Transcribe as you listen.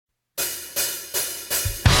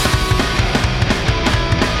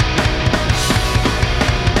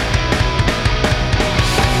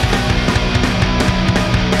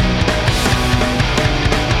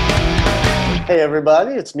Hey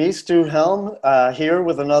everybody, it's me, Stu Helm, here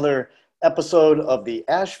with another episode of the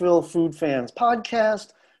Asheville Food Fans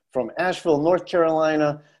Podcast from Asheville, North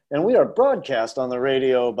Carolina, and we are broadcast on the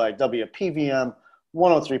radio by WPVM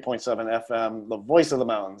 103.7 FM, the voice of the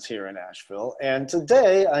mountains here in Asheville. And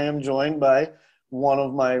today I am joined by one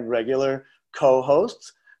of my regular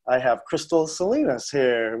co-hosts. I have Crystal Salinas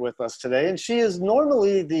here with us today, and she is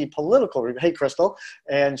normally the hey Crystal,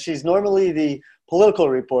 and she's normally the political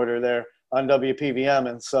reporter there on WPVM.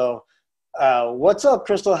 And so, what's up,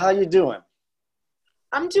 Crystal? How you doing?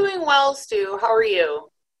 I'm doing well, Stu. How are you?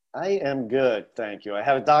 I am good, thank you. I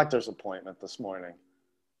had a doctor's appointment this morning.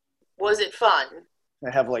 Was it fun? I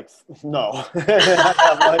have no.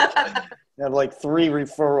 I have like 3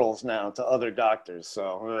 referrals now to other doctors.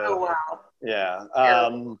 So, oh, wow. Yeah.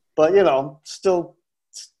 But,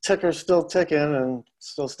 ticker's still ticking and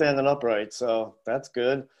still standing upright. So that's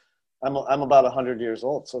good. I'm about 100 years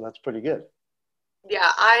old, so that's pretty good. Yeah,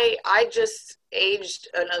 I just aged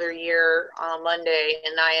another year on Monday,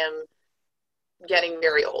 and I am getting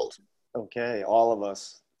very old. Okay, all of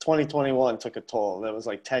us. 2021 took a toll. That was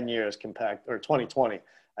like 10 years compact, or 2020.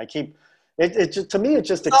 To me, it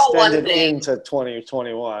just extended into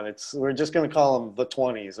 2021. We're just going to call them the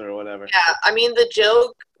 20s or whatever. Yeah, I mean, the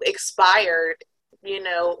joke expired,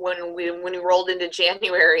 when we rolled into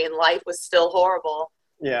January and life was still horrible.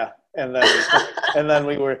 Yeah, and then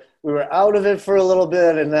we were out of it for a little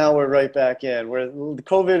bit, and now we're right back in.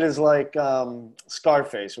 COVID is like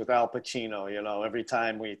Scarface with Al Pacino. Every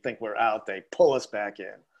time we think we're out, they pull us back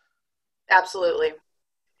in. Absolutely.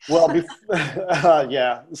 Well,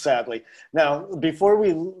 yeah, sadly. Now, before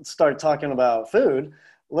we start talking about food,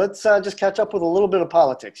 let's just catch up with a little bit of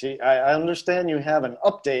politics. I understand you have an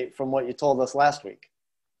update from what you told us last week.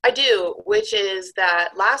 I do, which is that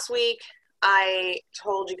last week I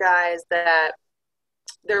told you guys that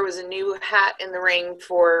there was a new hat in the ring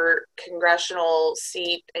for congressional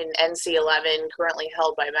seat in NC11, currently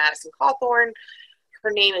held by Madison Cawthorn. Her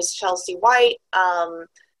name is Chelsea White.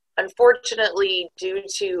 Unfortunately, due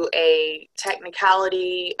to a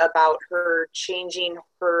technicality about her changing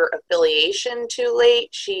her affiliation too late,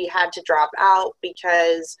 she had to drop out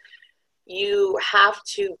because you have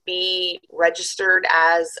to be registered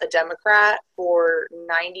as a Democrat for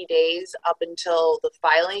 90 days up until the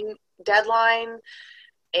filing deadline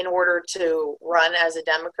in order to run as a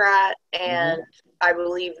Democrat. And I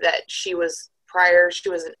believe that she was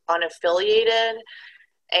unaffiliated.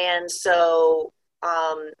 And so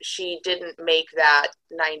she didn't make that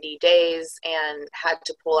 90 days and had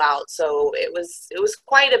to pull out. So it was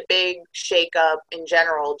quite a big shakeup in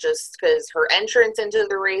general, just because her entrance into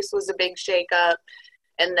the race was a big shakeup.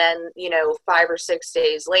 And then, 5 or 6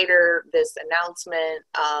 days later, this announcement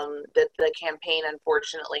that the campaign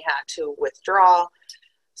unfortunately had to withdraw.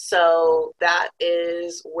 So that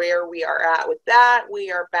is where we are at with that. We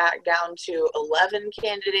are back down to 11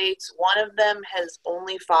 candidates. One of them has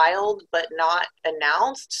only filed but not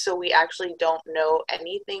announced, so we actually don't know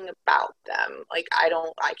anything about them. I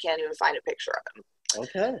can't even find a picture of them.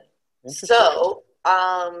 Okay. So,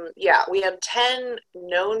 we have 10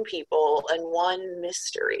 known people and 1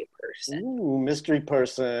 mystery person. Ooh, mystery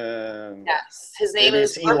person. Yes, his name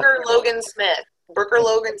is Brooker Logan Smith. Brooker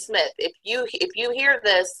Logan Smith. If you hear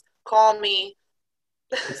this, call me.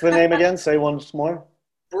 What's the name again? Say once more.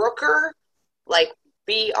 Brooker, like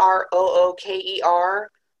Brooker.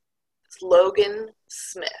 It's Logan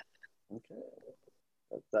Smith. Okay,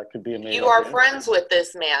 that could be amazing. You are friends with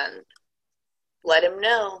this man. Let him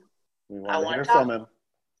know. We want to hear from him.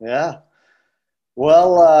 Yeah.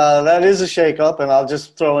 Well, that is a shakeup, and I'll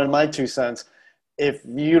just throw in my 2 cents. If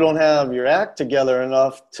you don't have your act together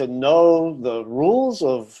enough to know the rules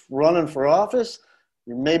of running for office,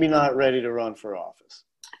 you're maybe not ready to run for office.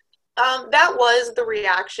 That was the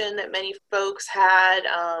reaction that many folks had.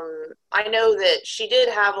 I know that she did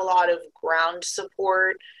have a lot of ground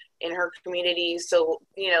support in her community. So,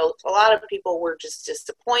 a lot of people were just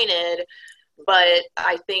disappointed. But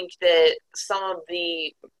I think that some of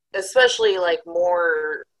the, especially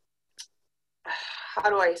more, how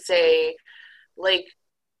do I say,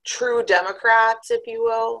 true Democrats, if you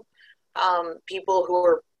will, people who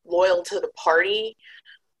are loyal to the party,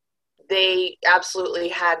 they absolutely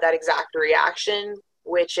had that exact reaction,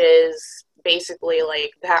 which is basically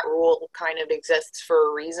that rule kind of exists for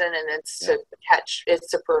a reason, and it's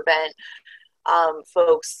to prevent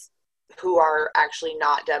folks who are actually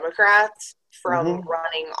not Democrats from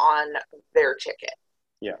running on their ticket.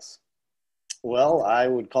 Yes. Well, I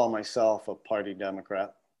would call myself a party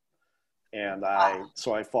Democrat. And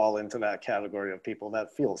so I fall into that category of people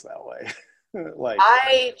that feels that way. Like,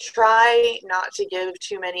 I try not to give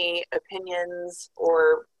too many opinions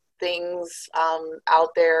or things out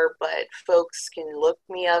there, but folks can look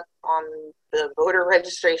me up on the voter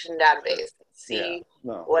registration database and yeah, see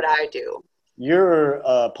no. what I do. You're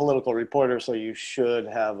a political reporter, so you should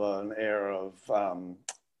have an air of fairness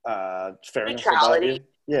about Neutrality. you.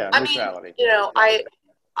 Yeah, I mean, neutrality. you know, Yeah,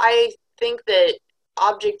 I think that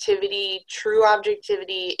objectivity, true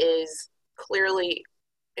objectivity, is clearly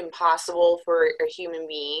impossible for a human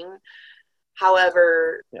being.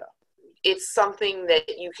 However, yeah, it's something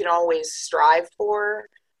that you can always strive for,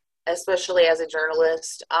 especially as a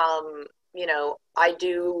journalist. You know, I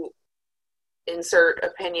do insert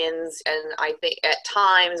opinions, and I think at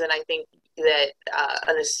times, and I think that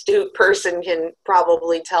an astute person can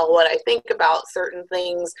probably tell what I think about certain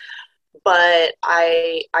things, but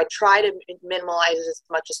I try to minimize it as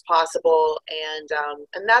much as possible, and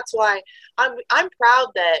that's why I'm proud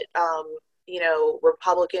that you know,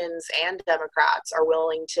 Republicans and Democrats are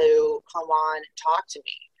willing to come on and talk to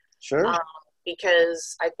me, sure. um,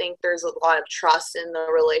 because I think there's a lot of trust in the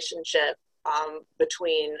relationship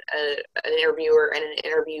between an interviewer and an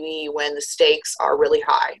interviewee when the stakes are really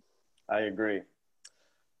high. I agree.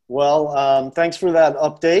 Well, thanks for that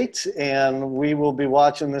update, and we will be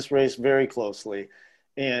watching this race very closely.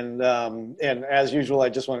 And as usual, I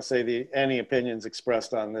just want to say any opinions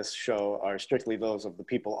expressed on this show are strictly those of the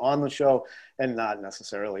people on the show and not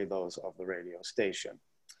necessarily those of the radio station.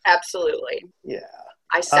 Absolutely. Yeah.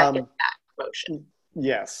 I second that motion.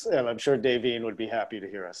 Yes, and I'm sure Davine would be happy to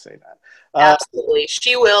hear us say that. Absolutely.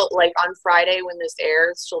 She will, like on Friday when this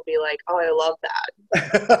airs, she'll be like, oh, I love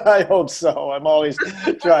that. I hope so. I'm always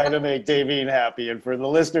trying to make Davine happy. And for the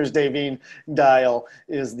listeners, Davine Dial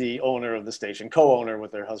is the owner of the station, co-owner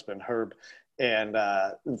with her husband, Herb. And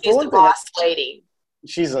She's the boss lady.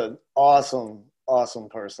 She's an awesome, awesome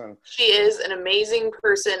person. She is an amazing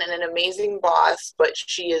person and an amazing boss, but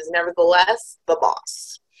she is nevertheless the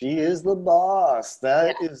boss. She is the boss.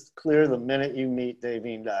 That is clear the minute you meet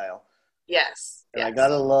Davine Dial. Yes. And yes. I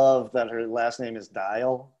gotta love that her last name is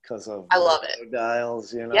Dial because of I love it.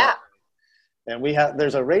 Dials, you know. Yeah. And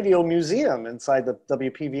there's a radio museum inside the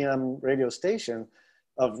WPVM radio station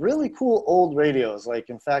of really cool old radios. Like,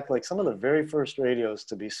 in fact, like some of the very first radios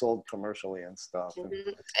to be sold commercially and stuff. Mm-hmm.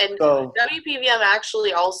 And so, WPVM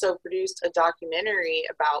actually also produced a documentary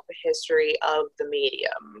about the history of the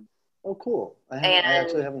medium. Oh, cool. I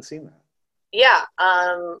actually haven't seen that. Yeah.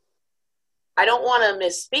 I don't want to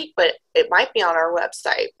misspeak, but it might be on our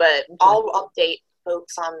website, but okay. I'll update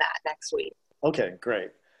folks on that next week. Okay, great.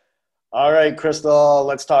 All right, Crystal,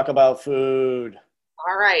 let's talk about food.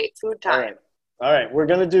 All right, food time. All right. We're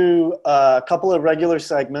going to do a couple of regular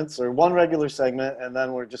segments, or one regular segment, and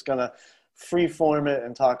then we're just going to free form it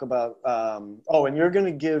and talk about, and you're going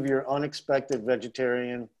to give your unexpected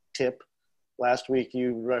vegetarian tip. Last week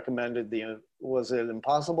you recommended was it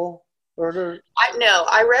Impossible Burger?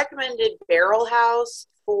 I recommended Barrel House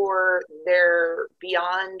for their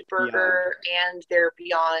Beyond Burger and their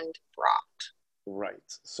Beyond Brocked. Right.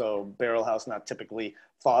 So Barrel House, not typically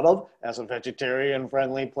thought of as a vegetarian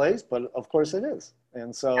friendly place, but of course it is.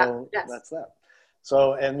 And so that's that.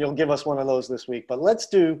 So, and you'll give us one of those this week, but let's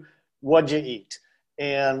do What'd You Eat?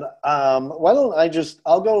 And why don't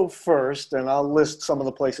I'll go first and I'll list some of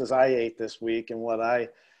the places I ate this week and what I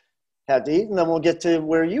had to eat. And then we'll get to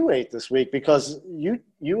where you ate this week because you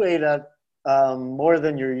ate at more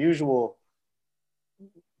than your usual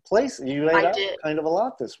place. You ate out kind of a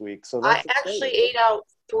lot this week. So that's I actually ate out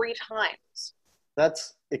 3 times.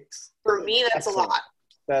 For me, that's excellent. A lot.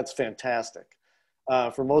 That's fantastic.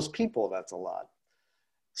 For most people, that's a lot.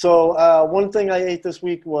 So one thing I ate this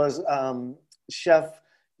week was Chef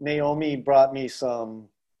Naomi brought me some,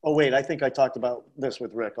 I think I talked about this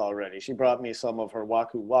with Rick already. She brought me some of her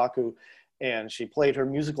waku waku, and she played her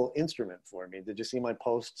musical instrument for me. Did you see my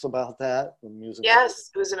posts about that?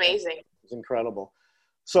 Yes, it was amazing. It was incredible.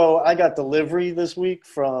 So I got delivery this week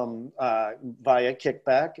from via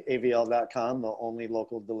Kickback, avl.com, the only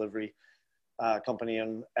local delivery company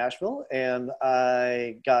in Asheville. And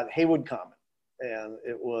I got Haywood Common, and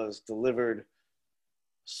it was delivered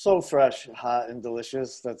so fresh, hot, and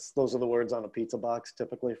delicious. Those are the words on a pizza box,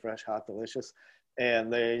 typically fresh, hot, delicious.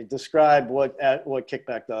 And they describe what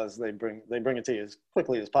Kickback does. They bring it to you as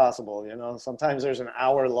quickly as possible. You know, sometimes there's an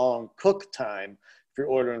hour-long cook time. If you're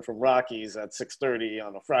ordering from Rockies at 6:30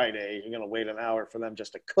 on a Friday, you're going to wait an hour for them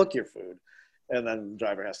just to cook your food, and then the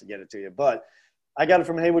driver has to get it to you. But I got it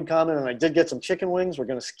from Haywood Common, and I did get some chicken wings. We're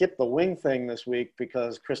going to skip the wing thing this week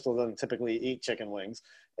because Crystal doesn't typically eat chicken wings.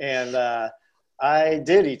 And I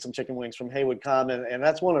did eat some chicken wings from Haywood Common, and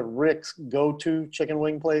that's one of Rick's go-to chicken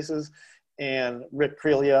wing places. and Rick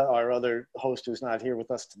Crelia, our other host who's not here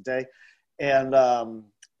with us today. And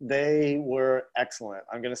they were excellent.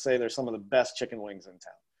 I'm going to say they're some of the best chicken wings in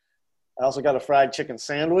town. I also got a fried chicken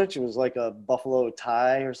sandwich. It was like a buffalo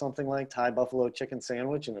Thai or something like Thai buffalo chicken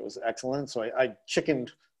sandwich, and it was excellent. So I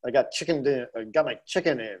got my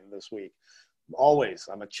chicken in this week. Always,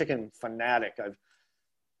 I'm a chicken fanatic.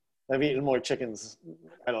 I've eaten more chickens.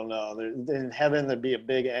 I don't know. In heaven, there'd be a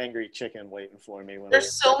big angry chicken waiting for me.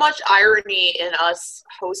 There's so much irony in us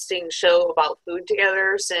hosting show about food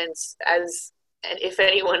together, since and if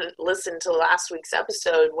anyone listened to last week's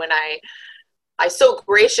episode, when I so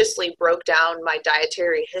graciously broke down my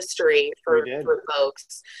dietary history for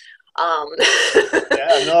folks.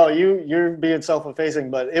 Yeah, no, you're being self-effacing,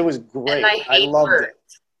 but it was great. I loved it.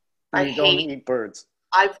 You don't eat birds.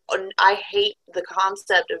 I hate the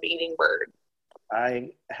concept of eating bird. I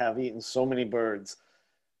have eaten so many birds.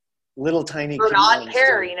 Little tiny. We're an odd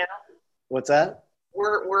pair, you know. What's that?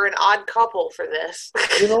 We're an odd couple for this.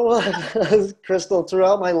 You know what, Crystal?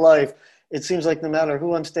 Throughout my life, it seems like no matter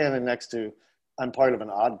who I'm standing next to, I'm part of an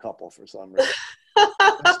odd couple for some reason.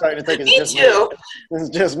 I'm starting to think it's just me. This is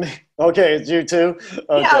just me. Okay, it's you too?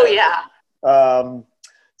 Okay. Oh, yeah.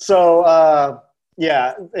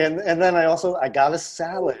 Yeah, and then I got a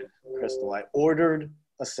salad, Crystal. I ordered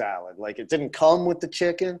a salad. Like, it didn't come with the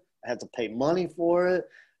chicken. I had to pay money for it,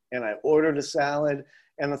 and I ordered a salad.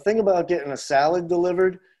 And the thing about getting a salad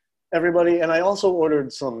delivered, everybody, and I also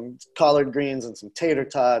ordered some collard greens and some tater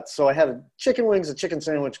tots. So I had chicken wings, a chicken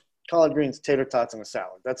sandwich, collard greens, tater tots, and a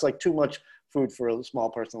salad. That's like too much food for a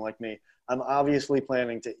small person like me. I'm obviously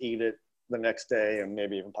planning to eat it the next day and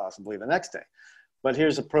maybe even possibly the next day. But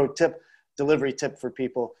here's a pro tip, delivery tip for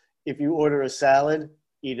people. If you order a salad,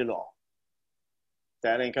 eat it all.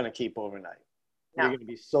 That ain't going to keep overnight. No. You're going to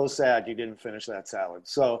be so sad you didn't finish that salad.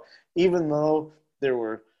 So even though there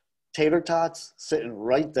were tater tots sitting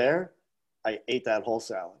right there, I ate that whole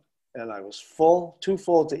salad. And I was full, too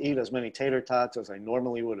full to eat as many tater tots as I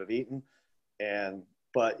normally would have eaten.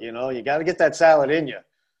 But, you know, you got to get that salad in you.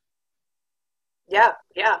 Yeah,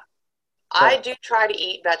 yeah. I do try to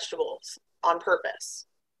eat vegetables on purpose.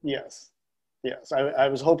 Yes. Yes. I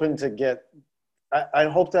was hoping to get, I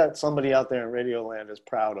hope that somebody out there in Radio Land is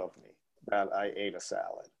proud of me that I ate a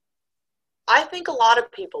salad. I think a lot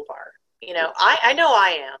of people are. You know, I know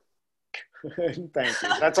I am. Thank you.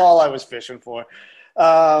 That's all I was fishing for.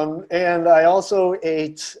 And I also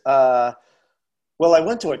ate, I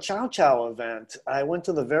went to a Chow Chow event. I went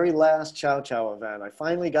to the very last Chow Chow event. I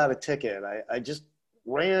finally got a ticket. I just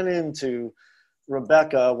ran into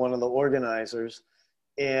Rebecca, one of the organizers,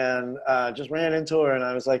 and just ran into her. And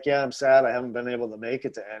I was like, yeah, I'm sad I haven't been able to make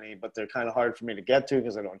it to any, but they're kind of hard for me to get to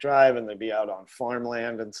because I don't drive and they'd be out on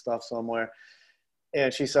farmland and stuff somewhere.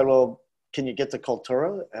 And she said, well, can you get to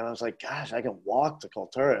Cultura? And I was like, gosh, I can walk to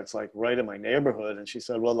Cultura. It's like right in my neighborhood. And she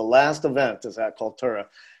said, well, the last event is at Cultura.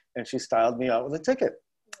 And she styled me out with a ticket.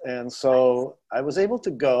 And so I was able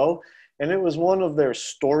to go. And it was one of their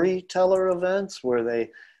storyteller events where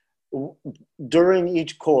they, during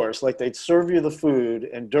each course, like they'd serve you the food.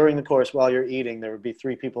 And during the course, while you're eating, there would be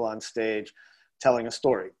 3 people on stage telling a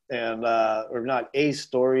story. And, or not a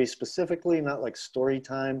story specifically, not like story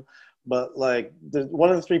time, but like one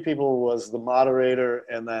of the 3 people was the moderator,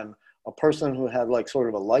 and then a person who had like sort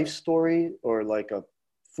of a life story or like a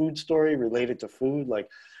food story related to food, like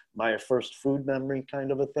my first food memory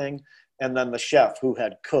kind of a thing. And then the chef who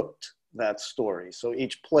had cooked that story. So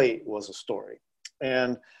each plate was a story.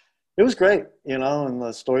 And it was great, you know, and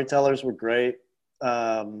the storytellers were great.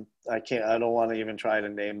 I don't want to even try to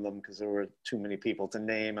name them because there were too many people to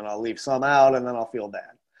name, and I'll leave some out and then I'll feel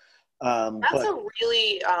bad. That's a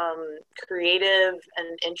really creative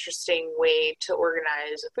and interesting way to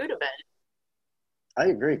organize a food event. I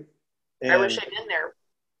agree. And I wish I'd been there.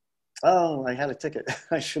 Oh, I had a ticket.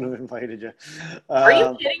 I should have invited you. Are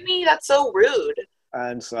you kidding me? That's so rude.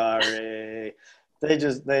 I'm sorry.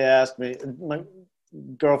 They asked me, my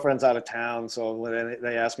girlfriend's out of town, so when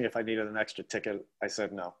they asked me if I needed an extra ticket, I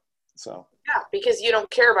said no. So yeah, because you don't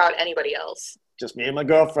care about anybody else. Just me and my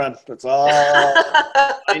girlfriend. That's all.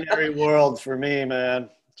 Binary world for me, man.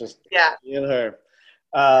 Just me and her.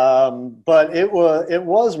 But it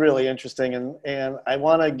was really interesting, and I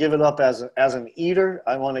want to give it up as an eater.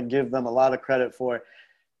 I want to give them a lot of credit for.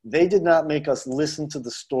 They did not make us listen to the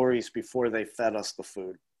stories before they fed us the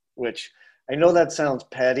food, which I know that sounds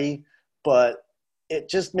petty, but it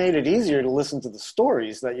just made it easier to listen to the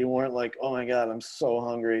stories that you weren't like, oh my God, I'm so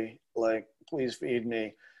hungry. Like, please feed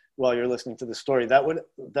me while you're listening to the story. That would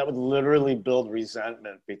literally build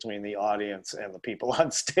resentment between the audience and the people on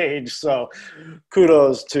stage. So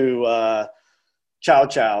kudos to Chow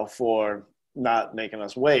Chow for not making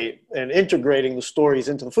us wait and integrating the stories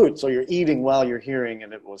into the food. So you're eating while you're hearing,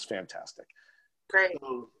 and it was fantastic. Great.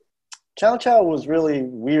 Chow Chow was really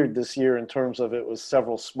weird this year in terms of it was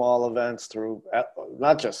several small events through,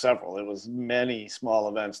 not just several, it was many small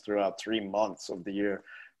events throughout 3 months of the year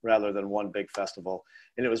rather than one big festival.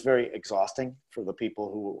 And it was very exhausting for the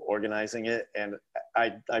people who were organizing it. And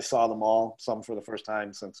I saw them all, some for the first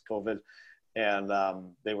time since COVID, and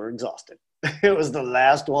they were exhausted. It was the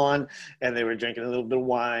last one, and they were drinking a little bit of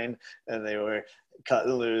wine, and they were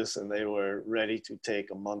cutting loose, and they were ready to take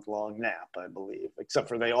a month-long nap, I believe, except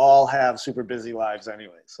for they all have super busy lives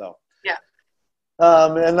anyway. So yeah.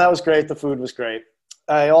 And that was great. The food was great.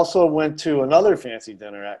 I also went to another fancy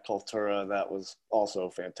dinner at Cultura that was also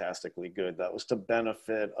fantastically good. That was to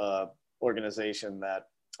benefit an organization that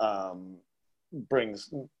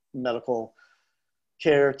brings medical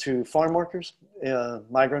care to farm workers,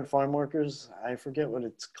 migrant farm workers. I forget what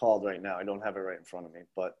it's called right now. I don't have it right in front of me,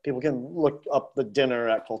 but people can look up the dinner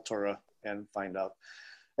at Cultura and find out.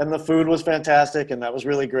 And the food was fantastic, and that was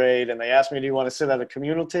really great. And they asked me, do you want to sit at a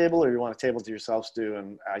communal table or you want a table to yourself, Stu?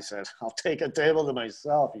 And I said, I'll take a table to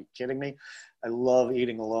myself. Are you kidding me? I love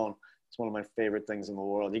eating alone. It's one of my favorite things in the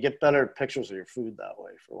world. You get better pictures of your food that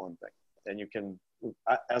way, for one thing. And you can,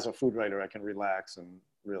 as a food writer, I can relax and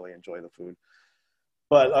really enjoy the food.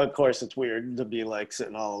 But of course, it's weird to be like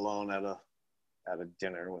sitting all alone at a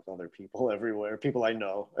dinner with other people everywhere, people I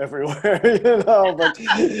know everywhere, but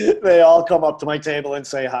they all come up to my table and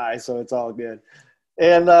say hi, so it's all good.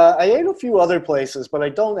 And I ate a few other places, but I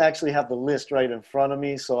don't actually have the list right in front of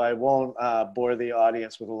me, so I won't bore the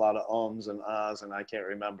audience with a lot of ums and ahs and I can't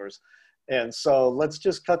remembers. And so let's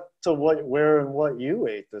just cut to where and what you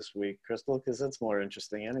ate this week, Crystal, because it's more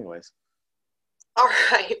interesting anyways. All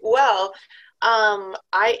right. Well,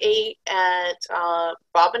 I ate at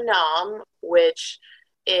Baba Nam, which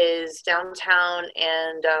is downtown,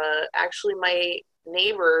 and actually my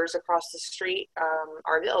neighbors across the street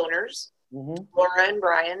are the owners, Laura and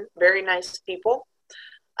Brian, very nice people.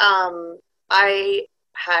 I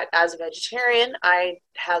had, as a vegetarian, I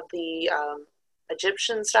had the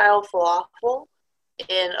Egyptian style falafel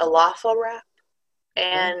in a laffa wrap,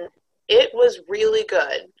 and it was really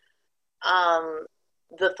good.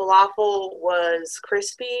 The falafel was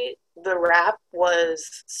crispy. The wrap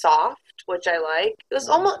was soft, which I like. It was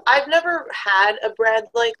almost, I've never had a bread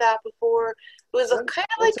like that before. It was kind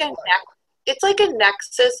of like it's like a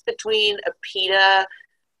nexus between a pita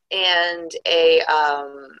and a,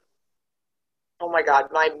 oh my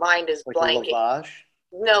God, my mind is like blanking. Lavash?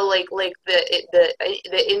 No, like the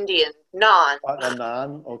Indian naan. A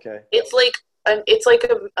naan? Okay. It's like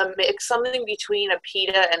a mix, something between a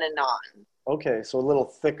pita and a naan. Okay, so a little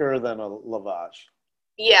thicker than a lavash.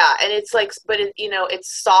 Yeah, and it's like, but it, it's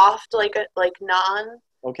soft like naan.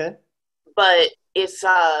 Okay. But it's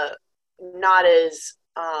not as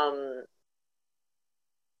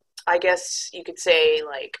I guess you could say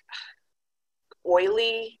like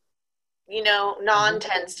oily. Naan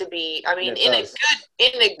tends to be. I mean, in a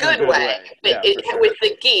good way. Yeah, sure. With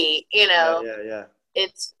the ghee, Yeah.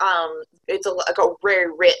 It's like a very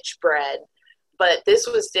rich bread. But this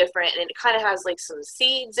was different, and it kind of has like some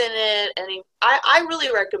seeds in it, and I really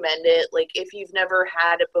recommend it. Like if you've never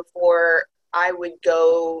had it before, I would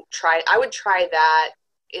try that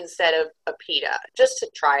instead of a pita, just to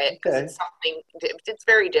try it, because it's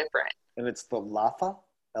very different. And it's the laffa?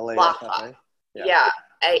 Laffa. Yeah,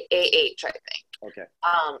 A-H, I think. Okay.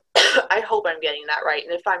 I hope I'm getting that right,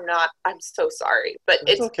 and if I'm not, I'm so sorry. But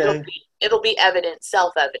it's okay. It'll be evident,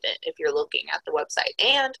 self-evident if you're looking at the website.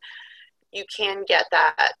 And you can get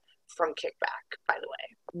that from Kickback, by the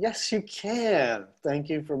way. Yes, you can. Thank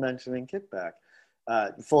you for mentioning Kickback.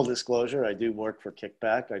 Full disclosure, I do work for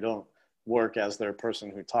Kickback. I don't work as their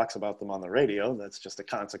person who talks about them on the radio. That's just a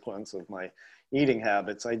consequence of my eating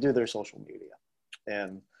habits. I do their social media.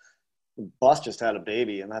 And boss just had a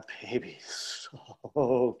baby, and that baby is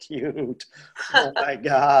so cute. Oh my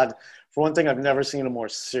God. For one thing, I've never seen a more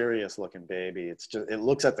serious looking baby. It's just, it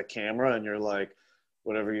looks at the camera and you're like,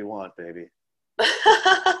 whatever you want, baby.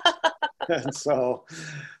 And so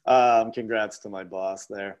congrats to my boss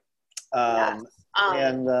there.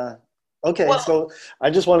 Okay, so I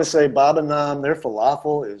just want to say Baba Nam, their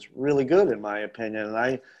falafel is really good in my opinion. And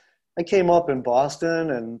I came up in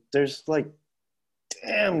Boston, and there's like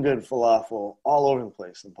damn good falafel all over the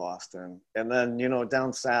place in Boston. And then,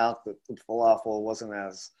 down south, the falafel wasn't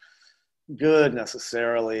as good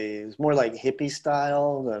necessarily. It's more like hippie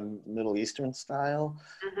style than Middle Eastern style.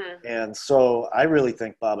 And so I really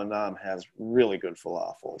think Baba Nam has really good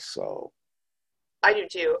falafel. So I do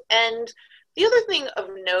too. And The other thing of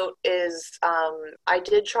note is I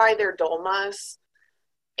did try their dolmas,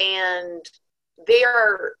 and they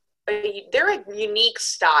are they're a unique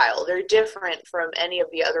style. They're different from any of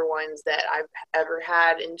the other ones that I've ever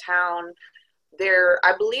had in town.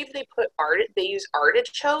 I believe they use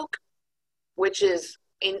artichoke, which is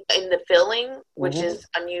in the filling, which Mm-hmm. is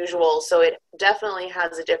unusual. So it definitely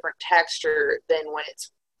has a different texture than when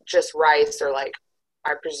it's just rice, or like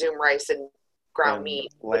I presume rice and ground And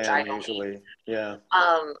meat, which I lamb don't eat. usually. Yeah.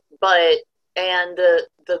 But and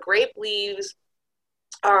the grape leaves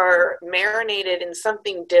are marinated in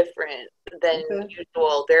something different than Okay.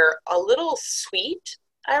 usual. They're a little sweet,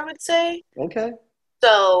 I would say. Okay.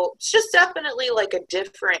 So it's just definitely like a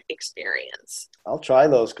different experience. I'll try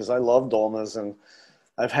those because I love dolmas, and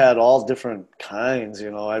I've had all different kinds.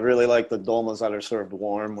 I really like the dolmas that are served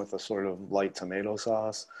warm with a sort of light tomato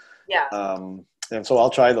sauce. Yeah. And so I'll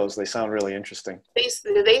try those. They sound really interesting.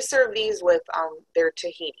 They serve these with their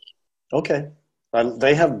tahini. Okay.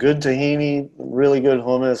 They have good tahini, really good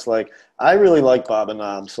hummus. Like, I really like Baba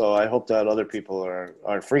Nam, so I hope that other people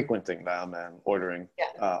are frequenting them and ordering Yeah.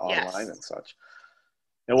 online Yes. and such.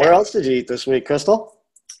 And where Yeah. else did you eat this week, Crystal?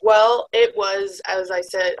 Well, it was, as I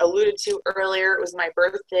said, alluded to earlier, it was my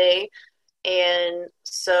birthday. And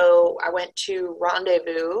so I went to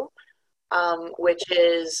Rendezvous, which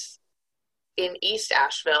is in East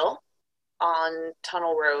Asheville on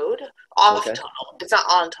Tunnel Road, off Okay. Tunnel. It's not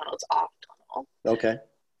on Tunnel, it's off Tunnel. Okay.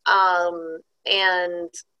 And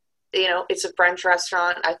it's a French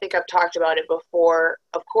restaurant. I think I've talked about it before.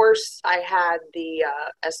 Of course, I had the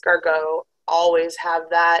escargot. Always have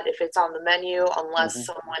that if it's on the menu, unless Hmm.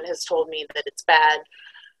 someone has told me that it's bad.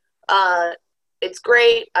 Uh, it's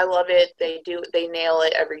great. I love it. They nail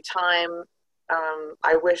it every time.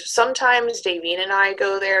 I wish sometimes Davine and I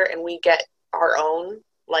go there and we get our own.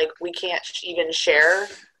 Like, we can't even share.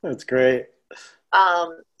 That's great.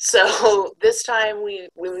 So this time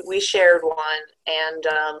we shared one, and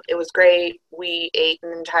it was great. We ate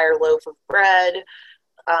an entire loaf of bread,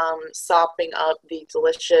 sopping up the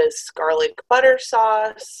delicious garlic butter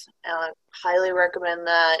sauce. Highly recommend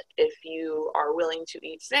that if you are willing to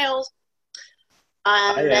eat snails.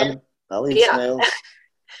 I And then, am. I'll eat yeah, snails.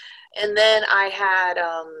 and then I had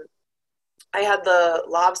the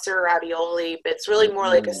lobster ravioli, but it's really more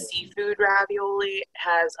like a Mm. seafood ravioli. It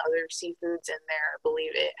has other seafoods in there. I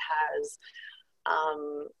believe it has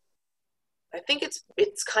um, I think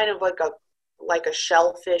it's kind of like a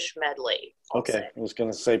shellfish medley, I'll say. Okay. I was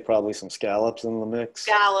going to say probably some scallops in the mix.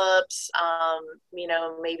 Scallops,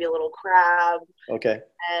 maybe a little crab, Okay.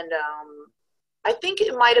 and I think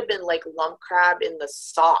it might have been like lump crab in the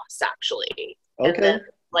sauce actually, and then Okay.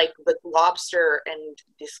 like the lobster and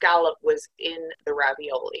the scallop was in the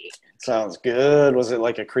ravioli. Sounds good. Was it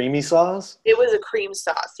like a creamy sauce? It was a cream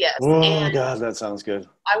sauce, yes, Oh, and God, that sounds good.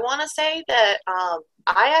 I want to say that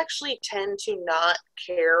I actually tend to not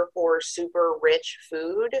care for super rich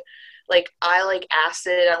food. Like, I like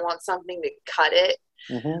acid. I want something to cut it.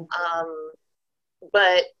 Hmm. Um,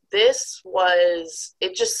 but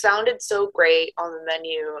it just sounded so great on the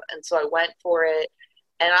menu. And so I went for it,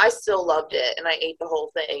 and I still loved it, and I ate the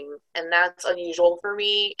whole thing. And that's unusual for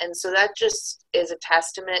me. And so that just is a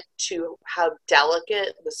testament to how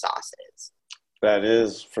delicate the sauce is. That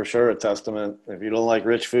is for sure a testament. If you don't like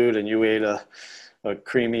rich food and you ate a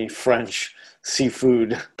creamy French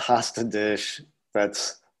seafood pasta dish,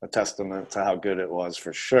 that's a testament to how good it was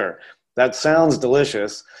for sure. That sounds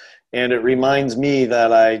delicious. And it reminds me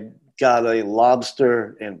that I got a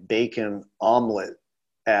lobster and bacon omelet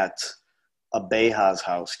at a Beja's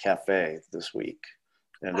House Cafe this week.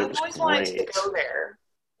 And it I've was always wanted to great. go there.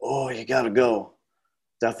 Oh, you got to go.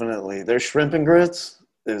 Definitely. Their shrimp and grits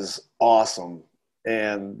is awesome.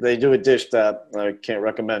 And they do a dish that I can't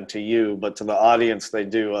recommend to you, but to the audience, they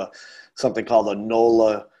do something called a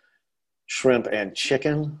Nola shrimp and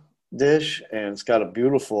chicken dish. And it's got a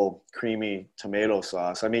beautiful creamy tomato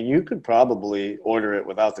sauce. I mean, you could probably order it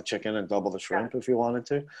without the chicken and double the Yeah. shrimp if you wanted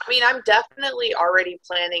to. I mean, I'm definitely already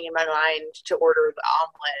planning in my mind to order the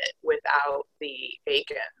omelet without the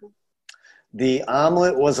bacon. The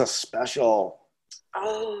omelet was a special.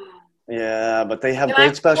 Oh, Yeah, but they have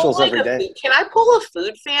great specials every day. Can I pull a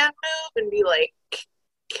food fan move and be like,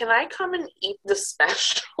 can I come and eat the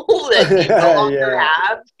special that you no longer Yeah,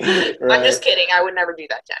 have? I'm right. just kidding. I would never do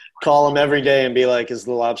that to Call them every day and be like, "Is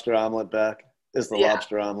the lobster omelet back? Is the anyone.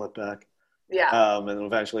 lobster omelet back?" Yeah, And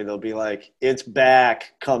eventually they'll be like, "It's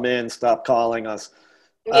back. Come in. Stop calling us."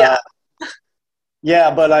 yeah, Uh,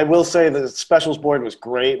 yeah, but I will say the specials board was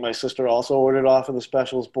great. My sister also ordered off of the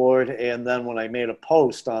specials board, and then when I made a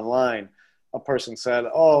post online, a person said,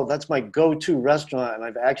 oh, that's my go-to restaurant, and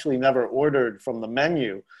I've actually never ordered from the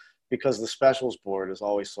menu because the specials board is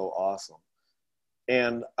always so awesome.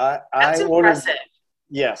 And That's I ordered, impressive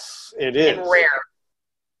yes, it and is, rare.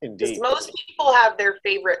 Because indeed. most people have their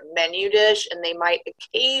favorite menu dish and they might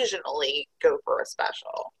occasionally go for a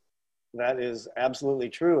special. That is absolutely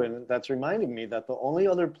true. And that's reminding me that the only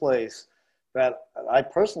other place that I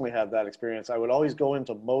personally had that experience, I would always go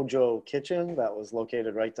into Mojo Kitchen that was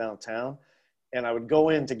located right downtown. And I would go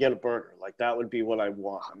in to get a burger. Like that would be what I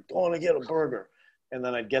want. I'm going to get a burger. And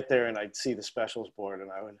then I'd get there and I'd see the specials board and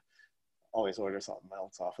I would always order something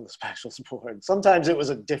else off of the specials board. Sometimes it was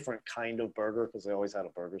a different kind of burger because they always had a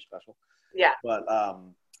burger special. Yeah. But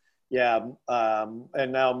yeah,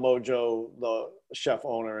 and now Mojo, the chef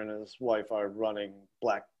owner, and his wife are running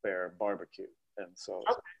Black Bear Barbecue, and so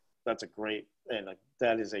Okay. that's a great, and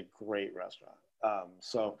that is a great restaurant.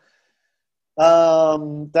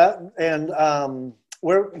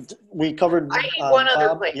 Where we covered I ate one other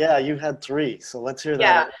Bob. place. Yeah, you had three, so let's hear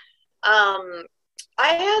Yeah. that.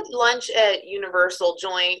 I had lunch at Universal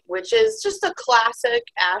Joint, which is just a classic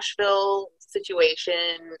Asheville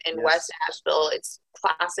situation in Yes. West Asheville. It's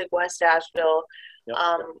classic West Asheville. Yep.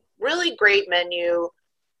 Really great menu.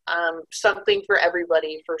 Something for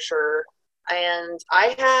everybody for sure. And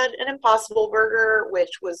I had an Impossible Burger,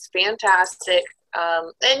 which was fantastic.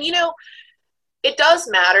 And you know, it does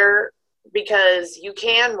matter because you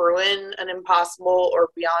can ruin an Impossible or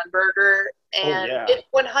Beyond Burger, and yeah. it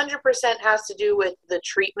 100% has to do with the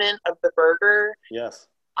treatment of the burger. Yes.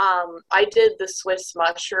 I did the Swiss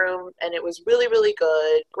mushroom, and it was really, really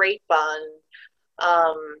good. Great bun,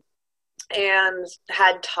 and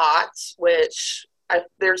had tots, which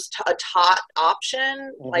there's a tot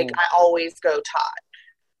option. Mhm. Like I always go tot.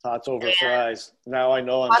 Tots over fries. Now I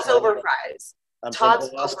know I'm Tots over fries. I'm Tots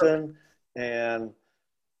from Boston, and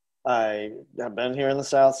I have been here in the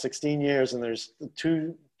South 16 years, and there's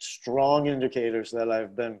two strong indicators that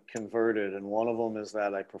I've been converted, and one of them is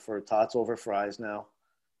that I prefer tots over fries now,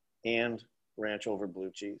 and ranch over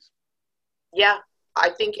blue cheese. Yeah,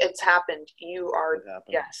 I think it's happened. You are, It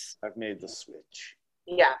happened. yes. I've made the switch.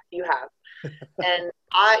 Yeah, you have. And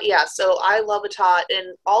so I love a tot,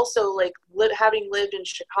 and also like having lived in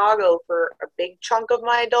Chicago for a big chunk of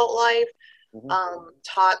my adult life, Mm-hmm.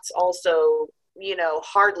 tots also, you know,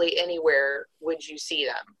 hardly anywhere would you see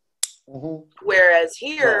them. Mm-hmm. Whereas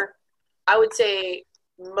here, I would say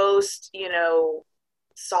most, you know,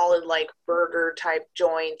 solid like burger type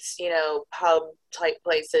joints, you know, pub type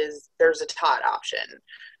places, there's a tot option.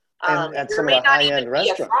 And at There some of may the not high-end even be a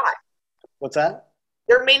restaurants. fry. What's that?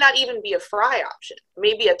 There may not even be a fry option.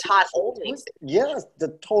 Maybe a tot only. Yeah,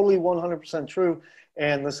 that's totally 100% true.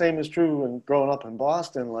 And the same is true when growing up in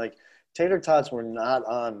Boston. Like, tater tots were not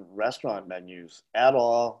on restaurant menus at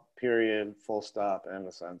all, period, full stop, end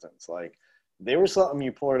of sentence. Like, they were something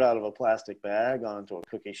you poured out of a plastic bag onto a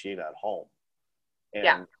cookie sheet at home.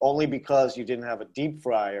 And only because you didn't have a deep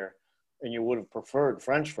fryer and you would have preferred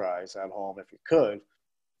French fries at home if you could.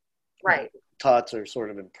 Right. Tots are sort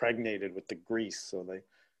of impregnated with the grease, so they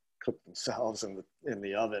cook themselves in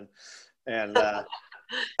the oven. And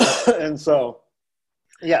and so,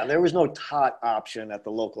 yeah, there was no tot option at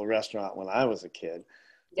the local restaurant when I was a kid.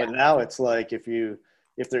 Yeah. But now it's like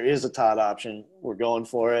if there is a tot option, we're going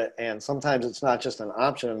for it. And sometimes it's not just an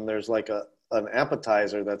option. There's like an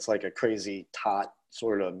appetizer that's like a crazy tot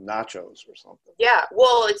sort of nachos or something. Yeah,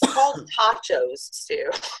 well, it's called tachos, Stu.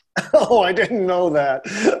 Oh, I didn't know that.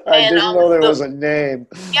 I didn't know there was a name.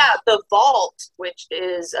 Yeah, the Vault, which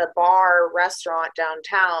is a bar restaurant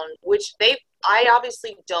downtown, which I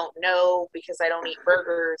obviously don't know because I don't eat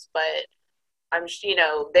burgers, but you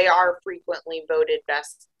know, they are frequently voted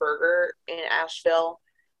best burger in Asheville.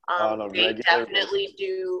 They definitely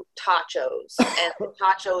do tachos, and the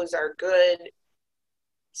tachos are good.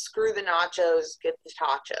 Screw the nachos, get the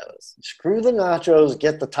tachos. Screw the nachos,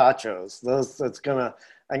 get the tachos.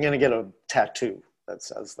 I'm gonna get a tattoo that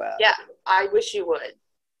says that. Yeah, I wish you would.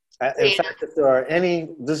 In fact, if there are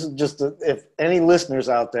if any listeners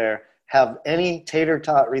out there have any tater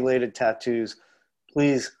tot related tattoos,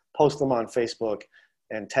 please post them on Facebook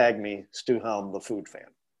and tag me, Stu Helm, the food fan.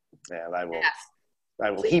 And I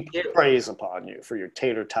will heap praise upon you for your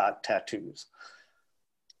tater tot tattoos.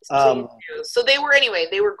 So they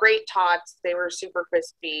were great tots. They were super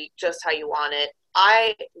crispy, just how you want it.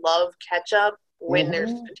 I love ketchup when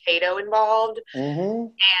there's potato involved. Mm-hmm.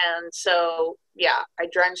 And so, yeah, I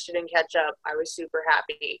drenched it in ketchup. I was super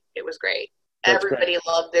happy. It was great. Everybody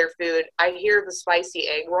loved their food. I hear the spicy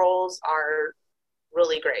egg rolls are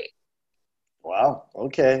really great. Wow.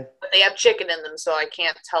 Okay. But they have chicken in them, so I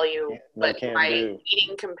can't tell you. No But can my do.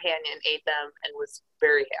 eating companion ate them and was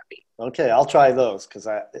very happy. Okay, I'll try those because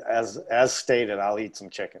as stated, I'll eat some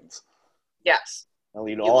chickens. Yes. I'll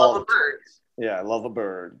eat You all love a the bird. chickens. Yeah, I love a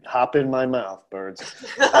bird. Hop in my mouth, birds.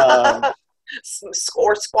 Um,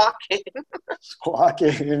 Or squawking.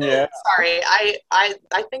 squawking. Yeah, Sorry, I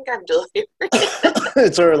think I'm delirious.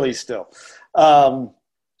 it's early still. Um,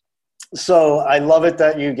 so I love it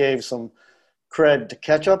that you gave some cred to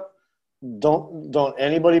ketchup. Don't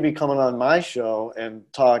anybody be coming on my show and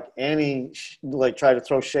talk like try to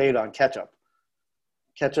throw shade on ketchup.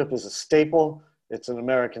 Ketchup is a staple. It's an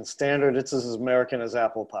American standard. It's as American as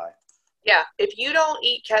apple pie. Yeah, if you don't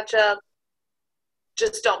eat ketchup,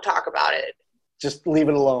 just don't talk about it. Just leave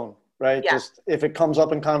it alone, right? Yeah. Just if it comes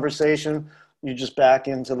up in conversation, you just back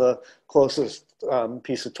into the closest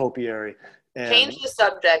piece of topiary. And Change the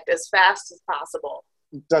subject as fast as possible.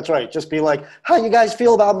 that's right. Just be like, how you guys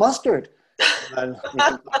feel about mustard? And we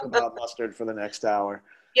can talk about mustard for the next hour.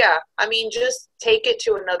 Yeah, I mean, just take it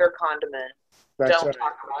to another condiment. That's Don't right.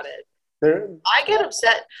 talk about it. There, I get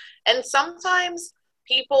upset. And sometimes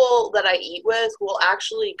people that I eat with will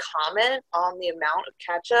actually comment on the amount of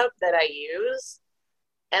ketchup that I use.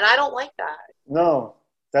 And I don't like that. no,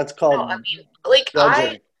 that's No, called I mean, like,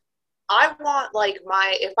 judging. I want, like,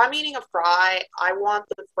 if I'm eating a fry, I want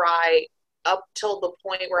the fry up till the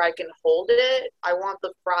point where I can hold it. I want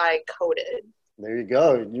the fry coated. There you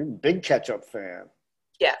go. You're a big ketchup fan.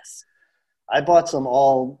 Yes. I bought some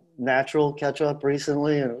all natural ketchup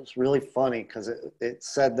recently, and it was really funny because it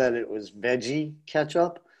said that it was veggie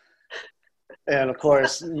ketchup. And of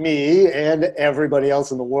course, me and everybody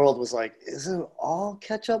else in the world was like, isn't all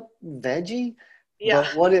ketchup veggie? Yeah.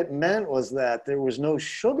 But what it meant was that there was no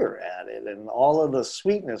sugar added, and all of the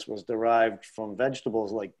sweetness was derived from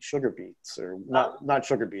vegetables like sugar beets, or not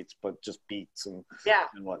sugar beets, but just beets and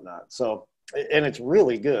whatnot. So, and it's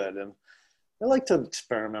really good. And I like to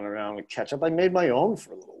experiment around with ketchup. I made my own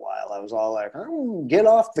for a little while. I was all like, get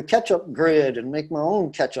off the ketchup grid and make my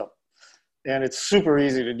own ketchup. And it's super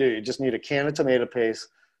easy to do. You just need a can of tomato paste,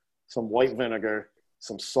 some white vinegar,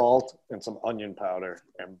 some salt, and some onion powder.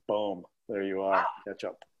 And boom, there you are,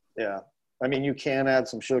 ketchup. Yeah. I mean, you can add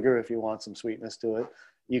some sugar if you want some sweetness to it.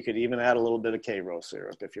 You could even add a little bit of Karo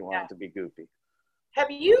syrup if you want it to be goopy. Have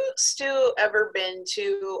you, Stu, ever been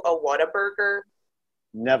to a Whataburger?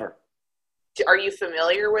 Never. Are you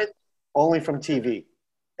familiar with? Only from TV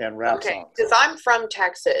and rap songs. Because I'm from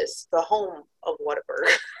Texas, the home of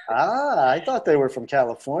Whataburger. I thought they were from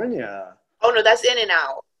California. Oh no, that's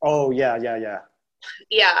In-N-Out. Oh yeah.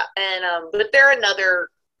 Yeah, and but they're another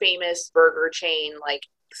famous burger chain, like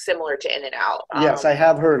similar to In-N-Out. Yes, I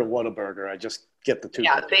have heard of Whataburger. I just get the two.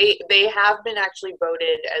 Yeah, they have been actually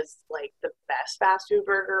voted as like the best fast food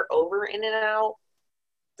burger over In-N-Out.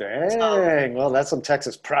 Dang, well, that's some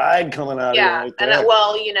Texas pride coming out of you right there. And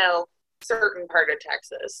well, certain part of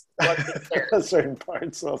Texas. Certain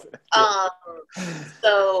parts of it.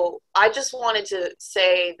 So I just wanted to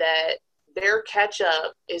say that their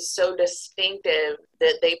ketchup is so distinctive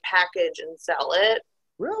that they package and sell it.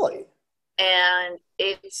 Really? And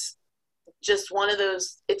it's just one of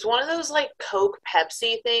those like Coke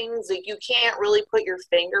Pepsi things that you can't really put your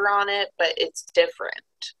finger on it, but it's different.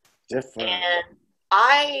 And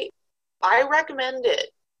I recommend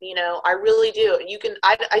it. I really do. You can,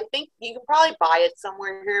 I think you can probably buy it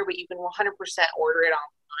somewhere here, but you can 100% order it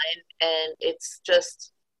online, and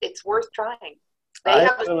it's worth trying. They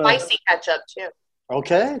have a spicy ketchup too.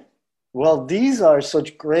 Okay. Well, these are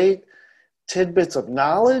such great tidbits of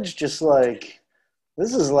knowledge. Just like,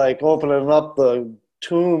 this is like opening up the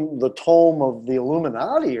tome of the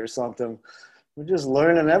Illuminati or something. We're just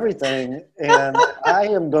learning everything. And I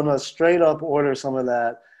am going to straight up order some of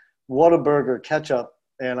that Whataburger ketchup.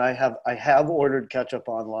 And I have ordered ketchup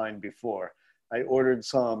online before. I ordered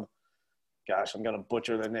some, gosh, I'm going to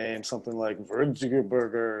butcher the name, something like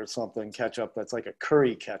Würzburger or something ketchup that's like a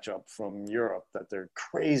curry ketchup from Europe that they're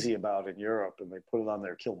crazy about in Europe. And they put it on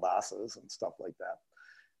their kielbasa's and stuff like that.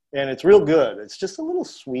 And it's real good. It's just a little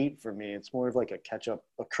sweet for me. It's more of like a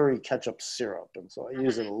curry ketchup syrup. And so I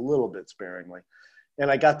use it a little bit sparingly.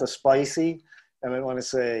 And I got the spicy. And I want to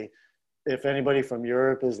say, if anybody from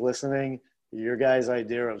Europe is listening, your guys'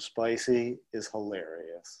 idea of spicy is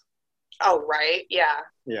hilarious. Oh, right. Yeah.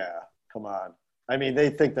 Yeah. Come on. I mean, they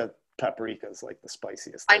think that paprika is like the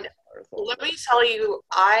spiciest thing on earth. Let me tell you,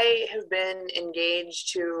 I have been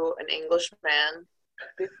engaged to an English man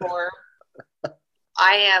before.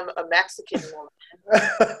 I am a Mexican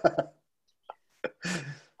woman.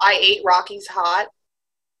 I ate Rocky's Hot.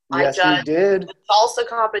 Yes, you did. The salsa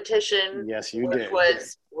competition. Yes, you did.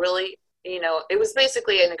 Was really it was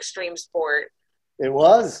basically an extreme sport. It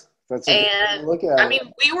was. That's a good way And to look at I it.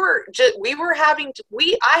 mean,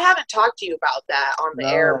 I haven't talked to you about that on the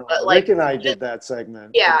air, No, but like, Rick and I did that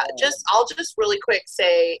segment. yeah, I'll just really quick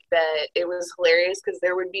say that it was hilarious because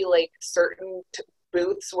there would be like certain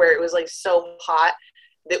booths where it was like so hot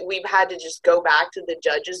that we've had to just go back to the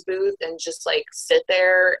judge's booth and just like sit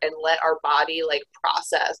there and let our body like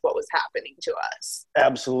process what was happening to us.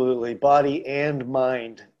 Absolutely. Body and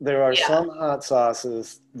mind. There are Yeah. some hot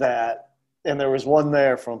sauces and there was one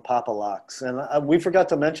there from Papa Locks. And we forgot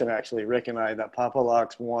to mention, actually, Rick and I, that Papa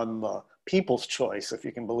Locks won the People's Choice, if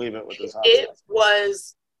you can believe it, with his hot It sauce.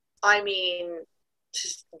 was, I mean,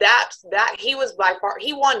 that he was by far,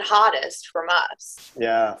 he won hottest from us.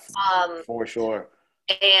 Yeah, for sure.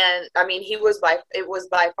 And I mean, it was by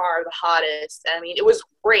far the hottest. I mean, it was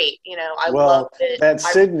great. I Well, loved it. that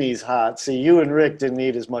Sydney's hot. See, you and Rick didn't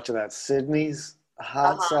eat as much of that Sydney's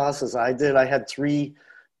hot Uh-huh. sauce as I did. I had 3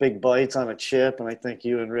 big bites on a chip, and I think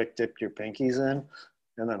you and Rick dipped your pinkies in,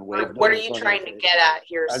 and then waved. What are you trying to get at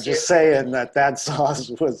here? I'm just saying that sauce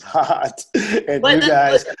was hot, and But you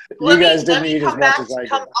guys didn't eat as much as I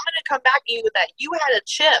did. I'm going to come back to you with that. You had a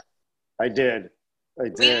chip. I did. We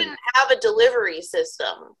didn't have a delivery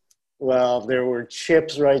system. Well, there were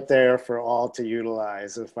chips right there for all to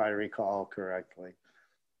utilize, if I recall correctly.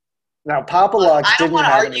 Now, Papa Locks didn't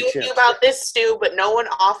have any chips. I don't want to argue with you about this, Stu, but no one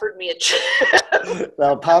offered me a chip.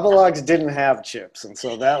 Now, Papa Locks didn't have chips, and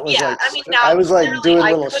so that was I was like doing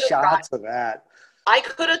little shots of that. I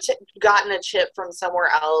could have gotten a chip from somewhere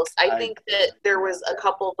else. I think that there was a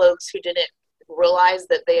couple folks who didn't realize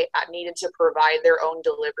that they needed to provide their own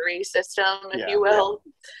delivery system, if you will.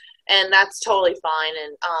 Yeah. And that's totally fine.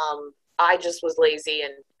 And I just was lazy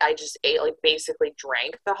and I just basically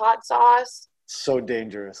drank the hot sauce. So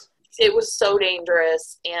dangerous. It was so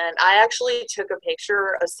dangerous. And I actually took a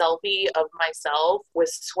selfie of myself with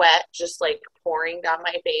sweat just like pouring down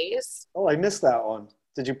my face. Oh, I missed that one.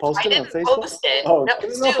 Did you post it on Facebook? I didn't post it. Oh, no,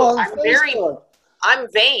 Stu, I'm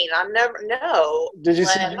vain. Did you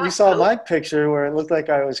see? You saw my picture where it looked like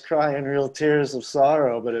I was crying real tears of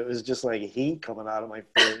sorrow, but it was just like heat coming out of my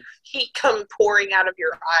face. Heat pouring out of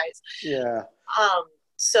your eyes. Yeah.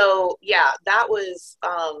 So yeah, that was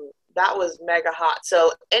mega hot.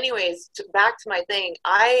 So anyways, back to my thing.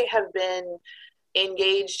 I have been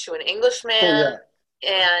engaged to an Englishman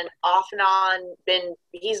and off and on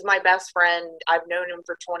he's my best friend. I've known him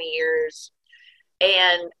for 20 years.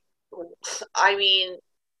 And I mean,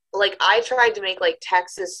 like I tried to make like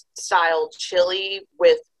Texas style chili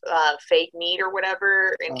with fake meat or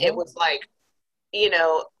whatever. And it was like,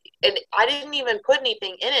 and I didn't even put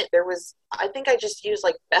anything in it. I think I just used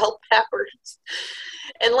like bell peppers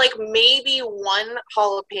and like maybe one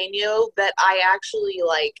jalapeno that I actually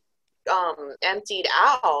like emptied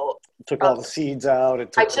out. Took all the seeds out. I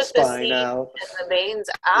took the spine out. And the veins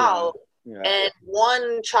out. Yeah. And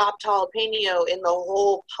one chopped jalapeno in the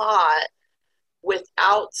whole pot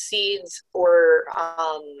without seeds or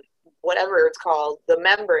whatever it's called, the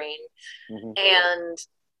membrane. Mm-hmm. And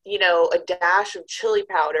a dash of chili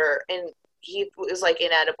powder, and he was like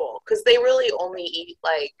inedible because they really only eat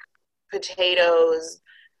like potatoes,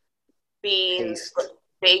 beans,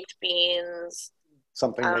 baked beans,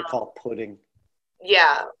 something they call pudding.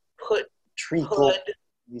 Yeah, treacle.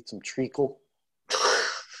 Eat some treacle.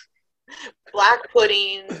 Black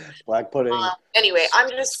pudding. Anyway, I'm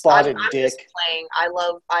just playing. I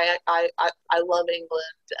love England.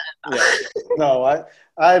 No,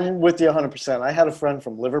 I'm with you 100%. I had a friend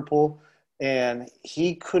from Liverpool, and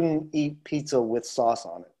he couldn't eat pizza with sauce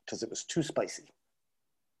on it because it was too spicy.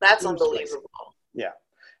 That's unbelievable. Yeah,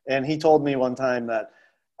 and he told me one time that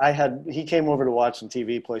he came over to watch some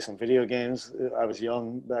TV, play some video games. I was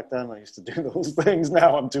young back then. I used to do those things.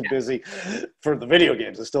 Now I'm too busy for the video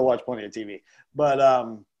games. I still watch plenty of TV. But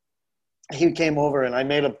he came over and I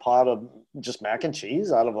made a pot of just mac and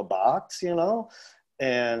cheese out of a box, and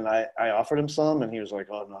I offered him some and he was like,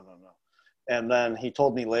 oh, no. And then he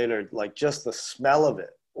told me later, like just the smell of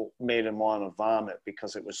it made him want to vomit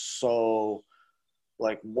because it was so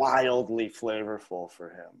like wildly flavorful for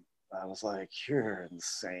him. I was like, you're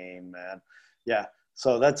insane, man. Yeah.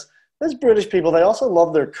 So that's British people. They also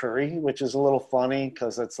love their curry, which is a little funny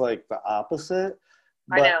because it's like the opposite.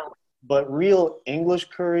 I know. But real English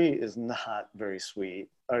curry is not very sweet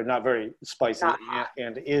or not very spicy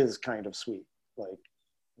and is kind of sweet. Like,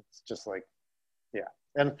 it's just like, yeah.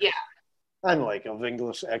 And yeah. I'm like of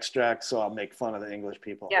English extract, so I'll make fun of the English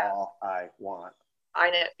people all I want. I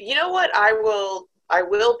know. You know what I will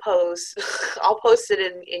post, I'll post it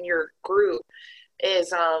in your group,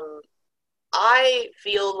 is I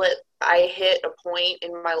feel that I hit a point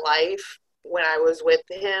in my life when I was with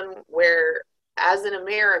him where, as an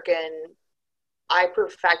American, I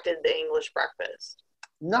perfected the English breakfast.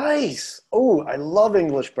 Nice. Oh, I love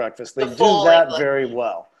English breakfast. They The do full that English. very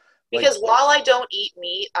well. Like, Because while I don't eat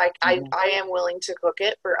meat, mhm. I am willing to cook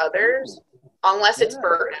it for others, unless it's Yeah.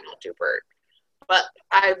 bird, I don't do bird. But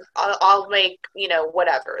I'll make,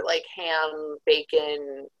 whatever, like ham,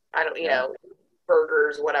 bacon, I don't, Yeah.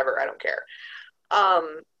 burgers, whatever, I don't care.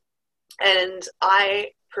 Um, and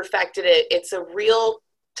I perfected it. It's a real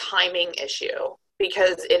timing issue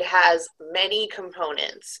because it has many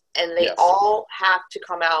components and they Yes. all have to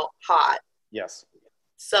come out hot. Yes.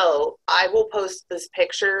 So I will post this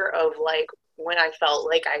picture of like when I felt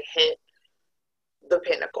like I hit the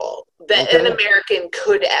pinnacle that an Okay. American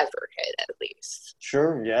could ever hit, at least.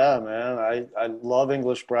 Sure. Yeah, man. I love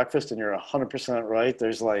English breakfast, and you're 100% right.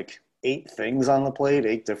 There's like 8 things on the plate,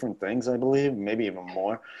 8 different things, I believe, maybe even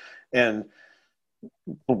more. And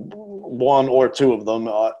one or two of them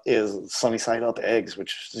is sunny side up eggs,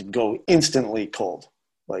 which go instantly cold,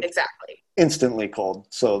 like Exactly. instantly cold.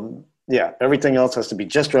 So yeah, everything else has to be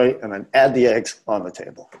just right, and then add the eggs on the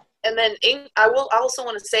table. And then I will also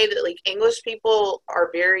want to say that like English people are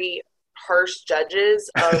very harsh judges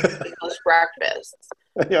of English breakfasts.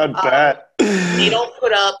 Yeah, I Um, bet. they don't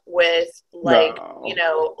put up with like,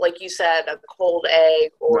 No, like you said, a cold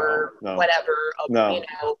egg no, or no, whatever, no.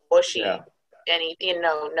 mushy Yeah. any, Or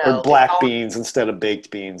no. It's black all, beans instead of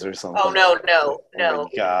baked beans or oh something. no, no, Oh my no.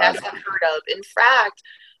 That's God. unheard of. In fact,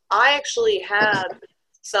 I actually have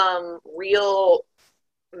some real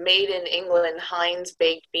made in England Heinz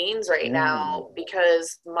baked beans right Mm, now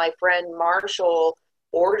because my friend Marshall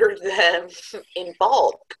ordered them in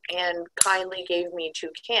bulk and kindly gave me 2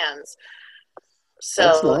 cans.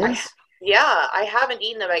 that's So nice. yeah, I haven't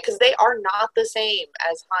eaten them because they are not the same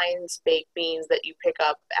as Heinz baked beans that you pick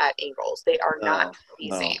up at Ingles. They are not No, the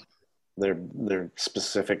no. same. They're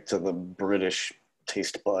specific to the British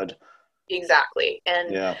taste bud. Exactly.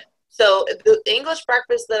 And Yeah. so the English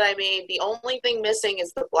breakfast that I made, the only thing missing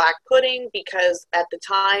is the black pudding because at the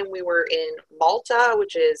time we were in Malta,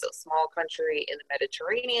 which is a small country in the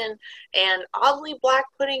Mediterranean, and oddly, black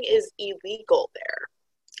pudding is illegal there.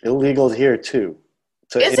 Illegal here too,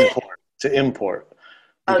 to Is it? import. To import.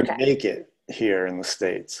 You can Okay. make it here in the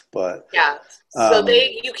States, but Yeah. So um,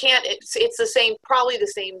 you can't, it's the same, probably the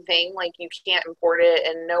same thing. Like you can't import it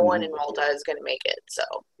and no one in mhm. Malta is going to make it. So,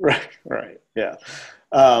 Right, right, yeah.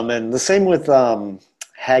 And the same with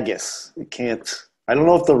haggis. You can't. I don't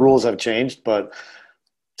know if the rules have changed, but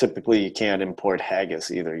typically you can't import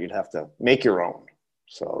haggis either. You'd have to make your own.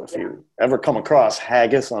 So if yeah. you ever come across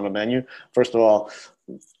haggis on a menu, first of all,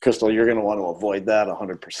 Crystal, you're going to want to avoid that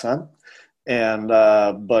 100%. And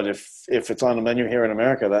but if it's on the menu here in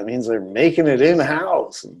America, that means they're making it in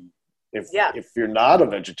house. And Yeah. if you're not a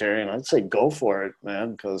vegetarian, I'd say go for it,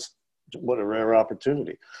 man, because what a rare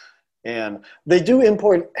opportunity. And they do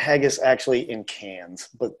import haggis actually in cans,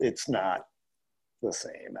 but it's not the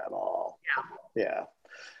same at all. Yeah.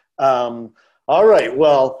 All right.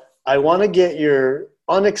 Well, I want to get your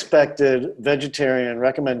unexpected vegetarian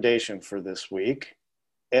recommendation for this week,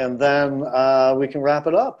 and then we can wrap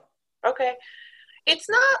it up. Okay. It's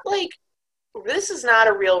not like this is not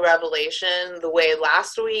a real revelation the way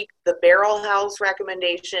last week the barrel house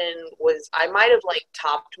recommendation was. I might have like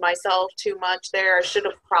topped myself too much there. I should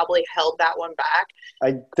have probably held that one back.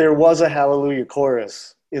 There was a hallelujah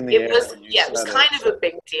chorus in the It air was, when you yeah, it was said it. kind of a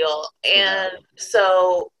big deal. Yeah. And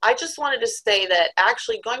so I just wanted to say that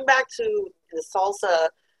actually going back to the salsa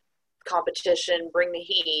competition, Bring the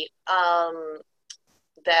Heat,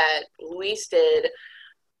 that Luis did,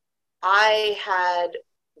 I had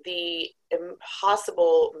the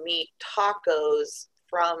Impossible Meat tacos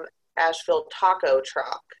from Asheville Taco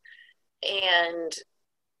Truck. And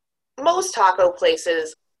most taco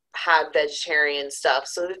places have vegetarian stuff,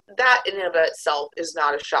 so that in and of itself is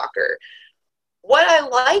not a shocker. What I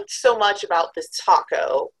liked so much about this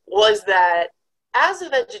taco was that as a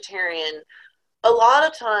vegetarian, a lot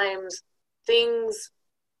of times things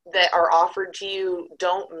that are offered to you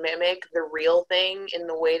don't mimic the real thing in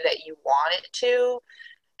the way that you want it to.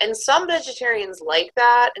 And some vegetarians like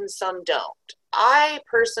that and some don't. I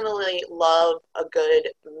personally love a good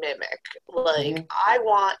mimic. Like, Mhm. I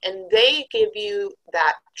want, and they give you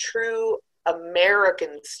that true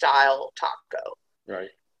American style taco Right.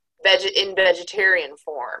 in vegetarian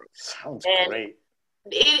form. Sounds And great.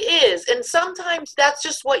 it is. And sometimes that's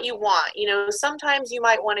just what you want. Sometimes you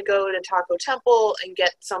might want to go to Taco Temple and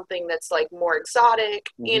get something that's like more exotic,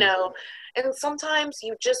 Hmm. and sometimes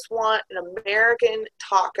you just want an American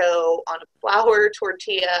taco on a flour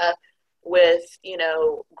tortilla with,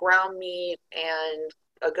 ground meat and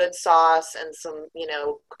a good sauce and some, you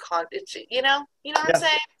know what I'm Yeah,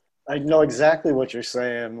 saying? I know exactly what you're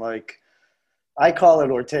saying. Like, I call it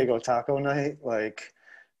Ortego Taco Night. Like,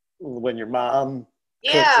 when your mom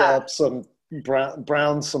cooks Yeah. up some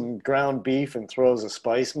brown some ground beef and throws a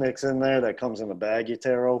spice mix in there that comes in a bag you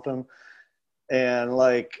tear open. And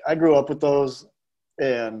like, I grew up with those,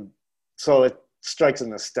 and so it strikes a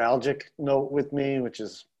nostalgic note with me, which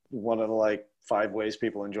is one of the like 5 ways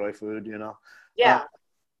people enjoy food, uh, Yeah.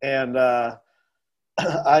 and I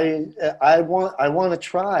want to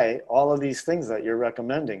try all of these things that you're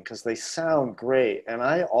recommending because they sound great, and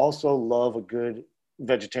I also love a good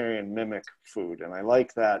vegetarian mimic food, and I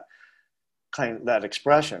like that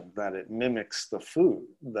expression that it mimics the food,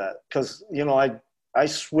 that because I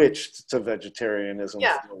switched to vegetarianism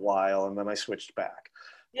Yeah. for a while, and then I switched back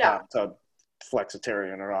Yeah. to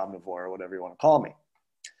flexitarian or omnivore or whatever you want to call me.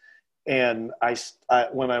 And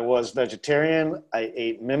when I was vegetarian, I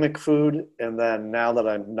ate mimic food, and then now that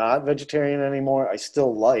I'm not vegetarian anymore, I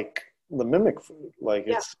still like the mimic food. Like,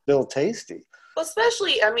 Yeah. it's still tasty. Well,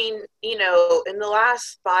 especially, I mean, in the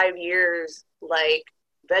last 5 years, like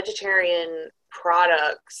vegetarian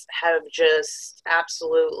products have just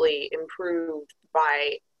absolutely improved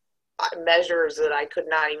by measures that I could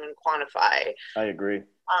not even quantify. I agree.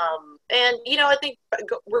 And I think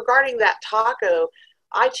regarding that taco,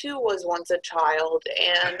 I too was once a child,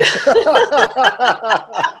 and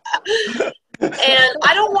and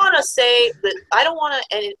I don't want to say that I don't want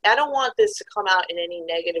to, and I don't want this to come out in any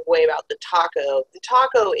negative way about the taco. The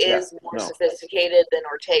taco Yeah, is more no, sophisticated than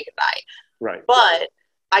Ortega night, right. but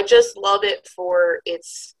I just love it for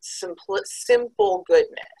its simple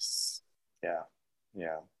goodness. Yeah,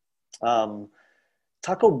 yeah. Um,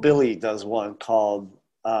 Taco Billy does one called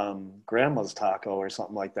Grandma's Taco or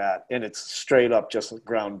something like that, and it's straight up just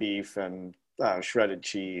ground beef and shredded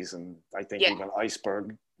cheese, and I think Yeah, even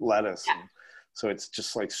iceberg lettuce. yeah, And so it's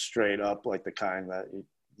just like straight up like the kind that you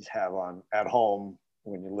have on at home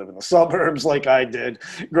when you live in the suburbs, like I did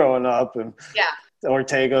growing up. And yeah,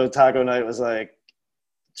 Ortega Taco Night was like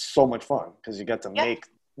so much fun because you get to yeah.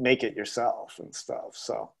 make it yourself and stuff.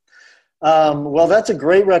 So. Well, that's a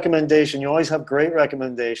great recommendation. You always have great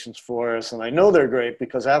recommendations for us, and I know they're great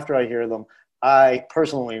because after I hear them, I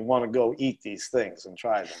personally want to go eat these things and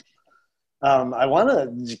try them. I want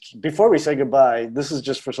to, before we say goodbye, this is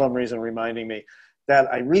just for some reason reminding me that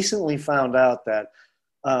I recently found out that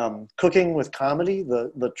Cooking with Comedy,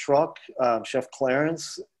 the truck, Chef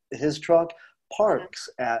Clarence, his truck, Mhm. parks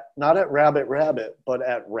at, not at Rabbit Rabbit, but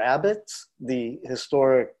at Rabbit's, the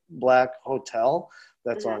historic black hotel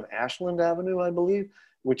that's Mhm. on Ashland Avenue, I believe,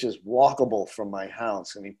 which is walkable from my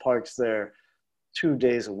house. And he parks there 2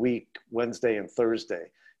 days a week, Wednesday and Thursday.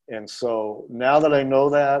 And so now that I know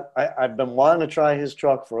that, I've been wanting to try his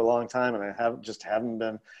truck for a long time, and I haven't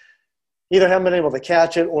been either haven't been able to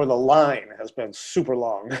catch it, or the line has been super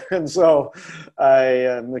long. And so I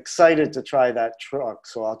am excited to try that truck.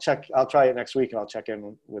 So I'll try it next week, and I'll check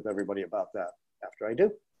in with everybody about that after I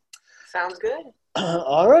do. Sounds good.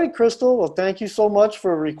 All right, Crystal. Well, thank you so much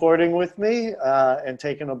for recording with me and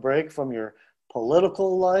taking a break from your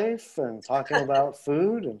political life and talking about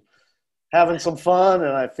food and having some fun.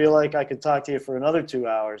 And I feel like I could talk to you for another 2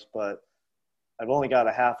 hours, but I've only got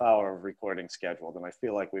a half hour of recording scheduled, and I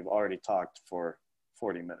feel like we've already talked for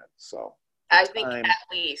 40 minutes. So the I think time, at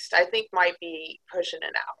least I think might be pushing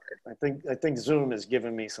an hour. I think Zoom is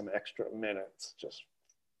giving me some extra minutes. Just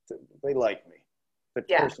they like me. But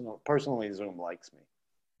Yeah. personally, Zoom likes me.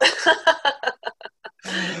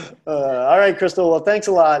 All right, Crystal. Well, thanks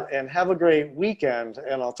a lot, and have a great weekend.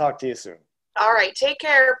 And I'll talk to you soon. All right. Take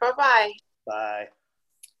care. Bye bye. Bye.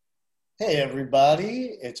 Hey,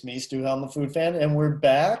 everybody. It's me, Stu Helm, the food fan, and we're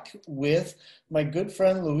back with my good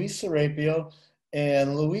friend Luis Serapio.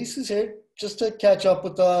 And Luis is here just to catch up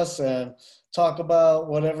with us and talk about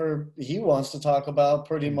whatever he wants to talk about,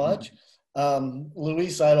 pretty much.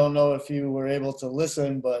 Luis, I don't know if you were able to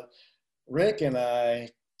listen, but Rick and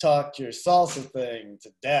I talked your salsa thing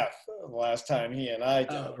to death the last time he and I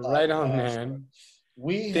did a Right on, podcast. man.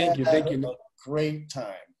 We Thank you. had Thank a you. great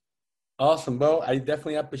time. Awesome, bro. I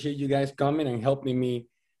definitely appreciate you guys coming and helping me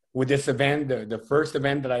with this event, the first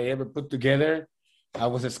event that I ever put together. I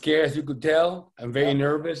was as scared as you could tell. I'm very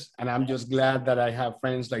nervous, and I'm just glad that I have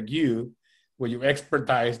friends like you with your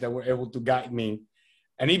expertise that were able to guide me.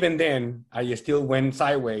 And even then, I still went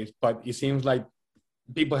sideways, but it seems like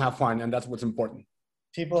people have fun, and that's what's important.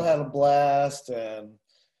 People had a blast, and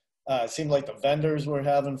it seemed like the vendors were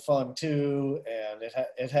having fun too, and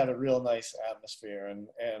it had a real nice atmosphere, and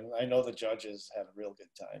I know the judges had a real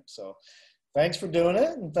good time. So thanks for doing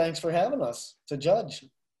it, and thanks for having us to judge.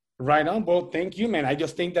 Right on, bro. Thank you, man. I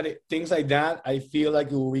just think that things like that, I feel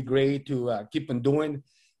like it will be great to keep on doing,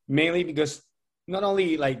 mainly because not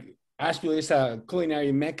only like Asheville is a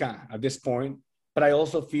culinary mecca at this point, but I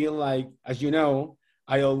also feel like, as you know,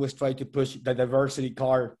 I always try to push the diversity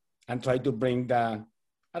card and try to bring the,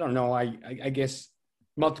 I don't know, I guess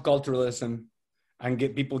multiculturalism and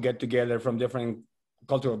get people get together from different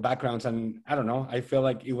cultural backgrounds. And I don't know, I feel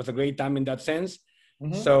like it was a great time in that sense.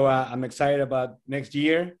 Mm-hmm. So I'm excited about next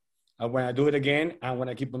year when I do it again, and when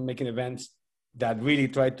I keep on making events that really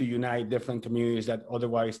try to unite different communities that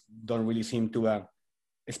otherwise don't really seem to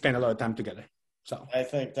spend a lot of time together. So I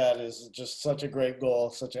think that is just such a great goal,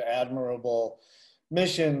 such an admirable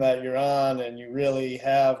mission that you're on, and you really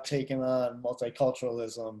have taken on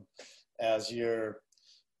multiculturalism as your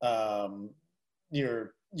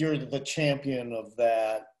you're the champion of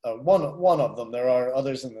that. One of them. There are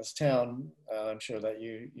others in this town. I'm sure that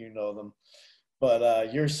you know them,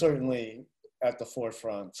 but you're certainly at the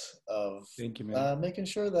forefront of Thank you, man. Making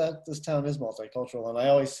sure that this town is multicultural. And I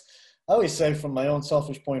always say, from my own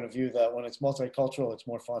selfish point of view, that when it's multicultural, it's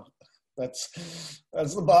more fun. That's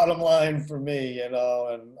the bottom line for me, you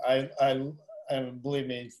know. And believe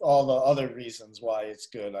me, all the other reasons why it's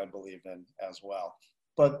good, I believe in as well.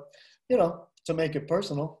 But you know, to make it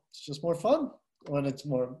personal, it's just more fun when it's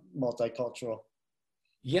more multicultural.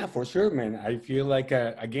 Yeah, for sure, man. I feel like,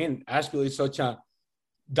 again, Asheville is such a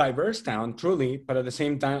diverse town, truly, but at the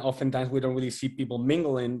same time, oftentimes we don't really see people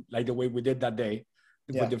mingling like the way we did that day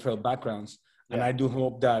with different backgrounds. Yeah. And I do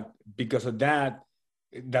hope that because of that,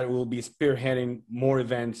 that we'll be spearheading more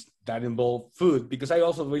events that involve food, because I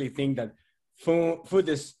also really think that food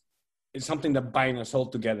is something that binds us all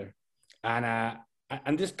together.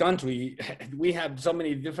 And this country, we have so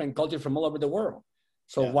many different cultures from all over the world.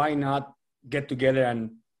 So why not get together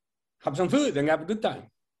and have some food and have a good time?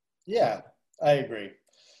 Yeah, I agree.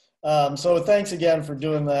 So thanks again for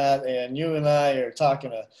doing that. And you and I are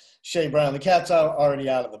talking to Shay Brown. The cat's already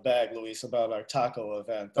out of the bag, Luis, about our taco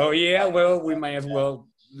event. Oh, yeah? Well, we might as well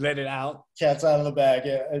let it out. Cat's out of the bag.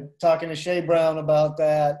 Yeah, talking to Shay Brown about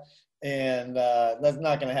that. And that's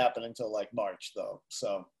not going to happen until like March, though.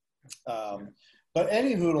 So, but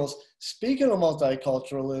any hoodles, speaking of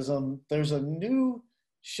multiculturalism, there's a new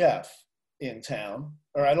chef in town.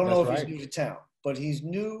 Or I don't know if he's new to town, but he's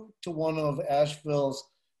new to one of Asheville's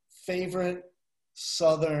favorite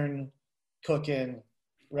Southern cooking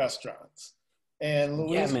restaurants. And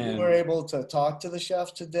Luis, we were able to talk to the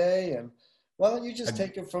chef today. And why don't you just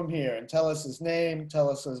take it from here and tell us his name, tell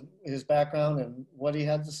us his background, and what he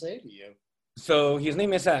had to say to you. So his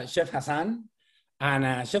name is Chef Hassan,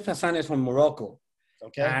 and Chef Hassan is from Morocco.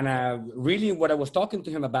 Okay. And really what I was talking to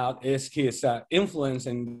him about is his influence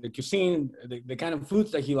in the cuisine, the kind of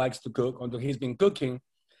foods that he likes to cook, or that he's been cooking,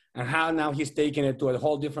 and how now he's taking it to a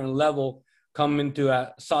whole different level, coming to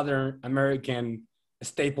a Southern American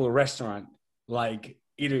staple restaurant like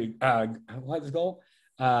what is it called?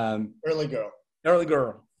 Early Girl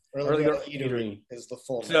Eatery is the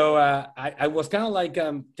full name. So I was kind of like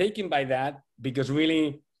taken by that, because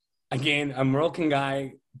really, again, a Moroccan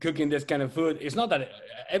guy cooking this kind of food, it's not that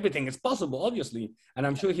everything is possible, obviously, and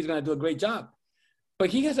I'm sure he's going to do a great job. But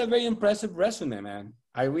he has a very impressive resume, man.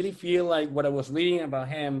 I really feel like what I was reading about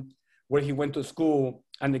him, where he went to school,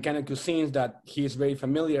 and the kind of cuisines that he's very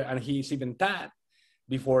familiar, and he's even taught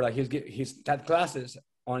before, like he's taught classes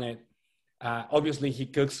on it. Obviously, he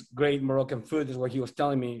cooks great Moroccan food, is what he was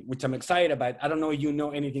telling me, which I'm excited about. I don't know if you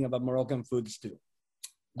know anything about Moroccan foods too.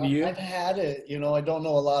 Do you? I've had it. You know, I don't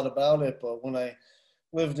know a lot about it, but when I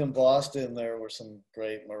lived in Boston, there were some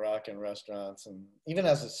great Moroccan restaurants. And even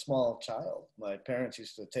as a small child, my parents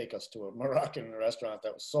used to take us to a Moroccan restaurant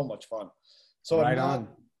that was so much fun. So I'm not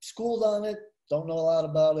schooled on it, don't know a lot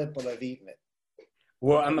about it, but I've eaten it.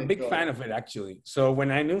 Well, I'm a big fan of it, actually. So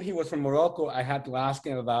when I knew he was from Morocco, I had to ask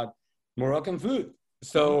him about Moroccan food.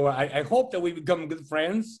 So I hope that we become good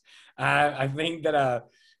friends. I think that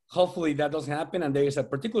hopefully that does happen. And there is a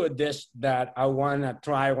particular dish that I want to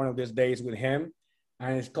try one of these days with him,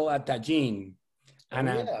 and it's called a tagine. And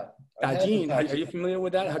tagine, are you familiar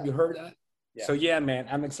with that? Yeah. Have you heard that? Yeah. So yeah, man,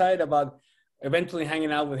 I'm excited about eventually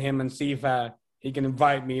hanging out with him and see if he can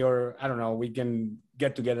invite me, or I don't know, we can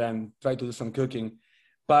get together and try to do some cooking.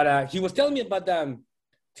 But he was telling me about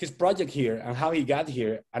his project here and how he got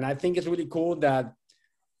here. And I think it's really cool that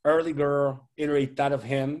Early Girl Eatery thought of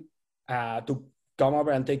him to come over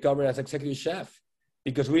and take over as executive chef,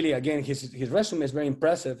 because really, again, his resume is very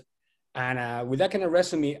impressive. And with that kind of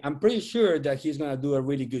resume, I'm pretty sure that he's going to do a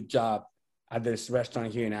really good job at this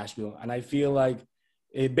restaurant here in Asheville. And I feel like,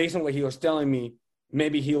 based on what he was telling me,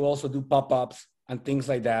 maybe he'll also do pop-ups and things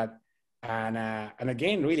like that. And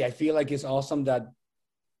again, really, I feel like it's awesome that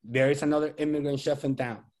there is another immigrant chef in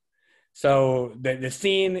town. So the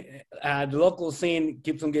scene, the local scene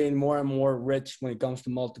keeps on getting more and more rich when it comes to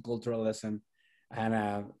multiculturalism.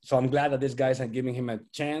 And so I'm glad that these guys are giving him a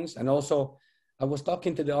chance. And also, I was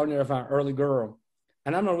talking to the owner of an early girl,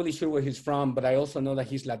 and I'm not really sure where he's from, but I also know that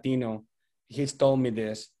he's Latino. He's told me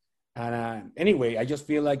this. And anyway, I just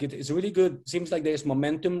feel like it's really good. Seems like there's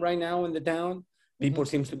momentum right now in the town. People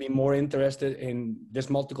seems to be more interested in this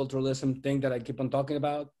multiculturalism thing that I keep on talking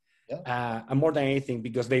about. Yeah. And more than anything,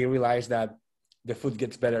 because they realize that the food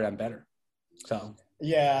gets better and better. So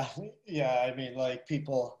yeah. I mean, like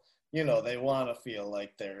people, you know, they want to feel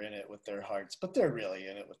like they're in it with their hearts, but they're really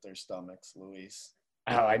in it with their stomachs, Luis.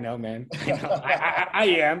 Oh, I know, man. I know. I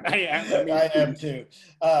am. I mean, I am too.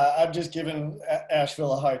 I'm just giving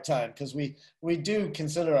Asheville a hard time because we do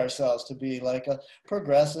consider ourselves to be like a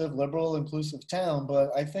progressive, liberal, inclusive town. But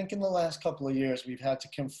I think in the last couple of years, we've had to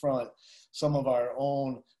confront some of our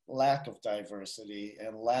own lack of diversity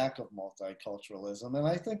and lack of multiculturalism. And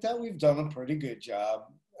I think that we've done a pretty good job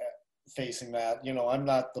at facing that. You know, I'm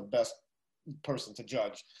not the best person to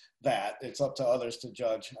judge that. It's up to others to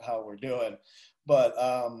judge how we're doing. But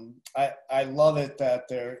I love it that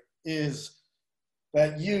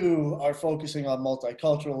that you are focusing on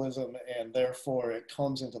multiculturalism, and therefore it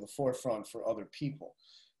comes into the forefront for other people.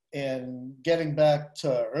 And getting back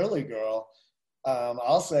to Early Girl,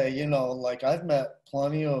 I'll say, you know, like I've met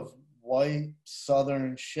plenty of white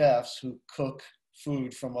Southern chefs who cook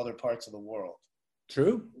food from other parts of the world.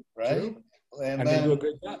 True. Right? True. And they do a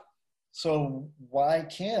great job. So why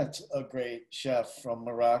can't a great chef from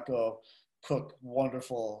Morocco cook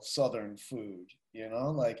wonderful Southern food? You know,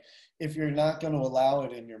 like if you're not going to allow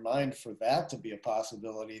it in your mind for that to be a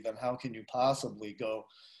possibility, then how can you possibly go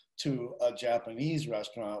to a Japanese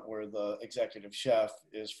restaurant where the executive chef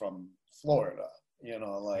is from Florida, you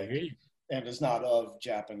know, like, and is not of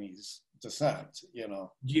Japanese descent, you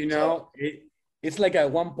know? You know, it's like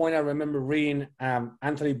at one point I remember reading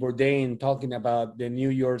Anthony Bourdain talking about the New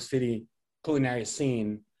York City culinary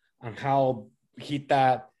scene and how he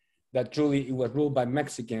thought that truly it was ruled by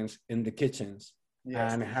Mexicans in the kitchens.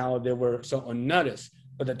 Yes. And how they were so unnoticed,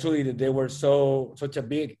 but that truly that they were such a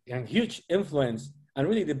big and huge influence and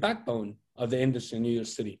really the backbone of the industry in New York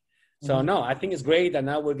City. So no, I think it's great that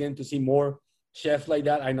now we're getting to see more chefs like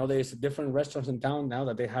that. I know there's different restaurants in town now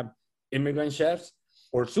that they have immigrant chefs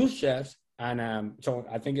or sous chefs. And so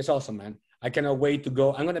I think it's awesome, man. I cannot wait to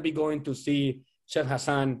go. I'm going to be going to see Chef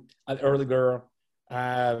Hassan at Early Girl.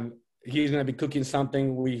 He's going to be cooking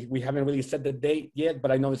something. We haven't really set the date yet,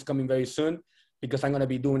 but I know it's coming very soon because I'm going to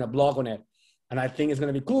be doing a blog on it. And I think it's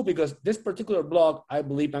going to be cool because this particular blog, I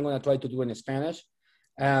believe I'm going to try to do it in Spanish.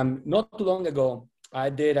 Not too long ago, I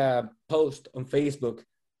did a post on Facebook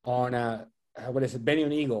on, what is it, Benny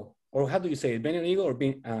on Eagle? Or how do you say it? Benny on Eagle or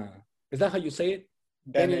is that how you say it?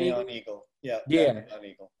 Benny on Eagle. Yeah. Yeah. On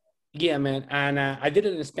Eagle. Yeah, man. And I did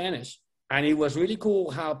it in Spanish. And it was really cool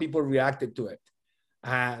how people reacted to it.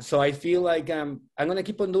 So I feel like I'm going to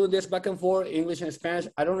keep on doing this back and forth, English and Spanish.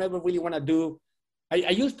 I don't ever really want to do,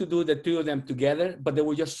 I used to do the two of them together, but they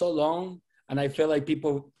were just so long. And I feel like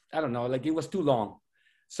people, I don't know, like it was too long.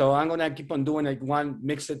 So I'm going to keep on doing like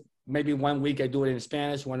mix it. Maybe 1 week I do it in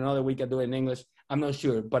Spanish, another week I do it in English. I'm not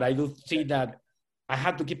sure, but I do see that I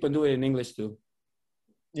have to keep on doing it in English too.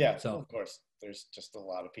 Yeah, so of course, there's just a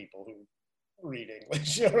lot of people who read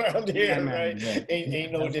English around here, right? Yeah.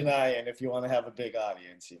 Ain't no denying. If you want to have a big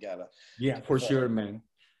audience, you gotta. Yeah, for sure, man.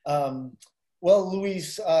 Well,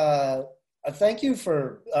 Luis, thank you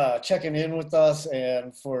for checking in with us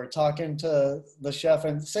and for talking to the chef.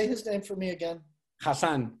 And say his name for me again.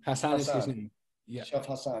 Hassan is his name. Yeah. Chef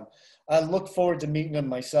Hassan. I look forward to meeting him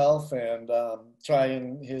myself and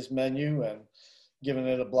trying his menu and giving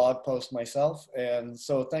it a blog post myself. And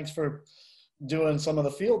so thanks for doing some of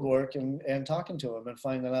the field work and talking to him and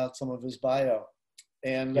finding out some of his bio.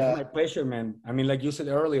 And it's my pleasure, man. I mean, like you said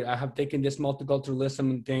earlier, I have taken this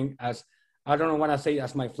multiculturalism thing as, I don't know what I say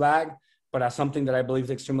as my flag, but as something that I believe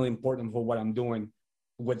is extremely important for what I'm doing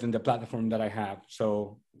within the platform that I have.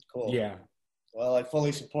 So, cool. Yeah. Well, I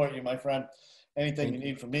fully support you, my friend. Anything you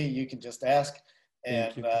need from me, you can just ask.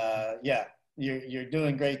 And yeah, you're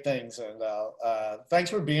doing great things. And thanks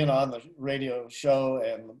for being on the radio show,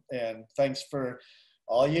 and thanks for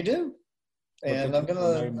all you do. And I'm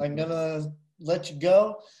gonna let you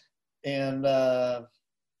go, and I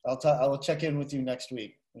will check in with you next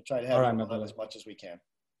week. We'll try to have you on as much as we can.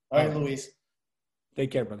 All right, Luis.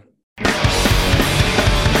 Take care, brother.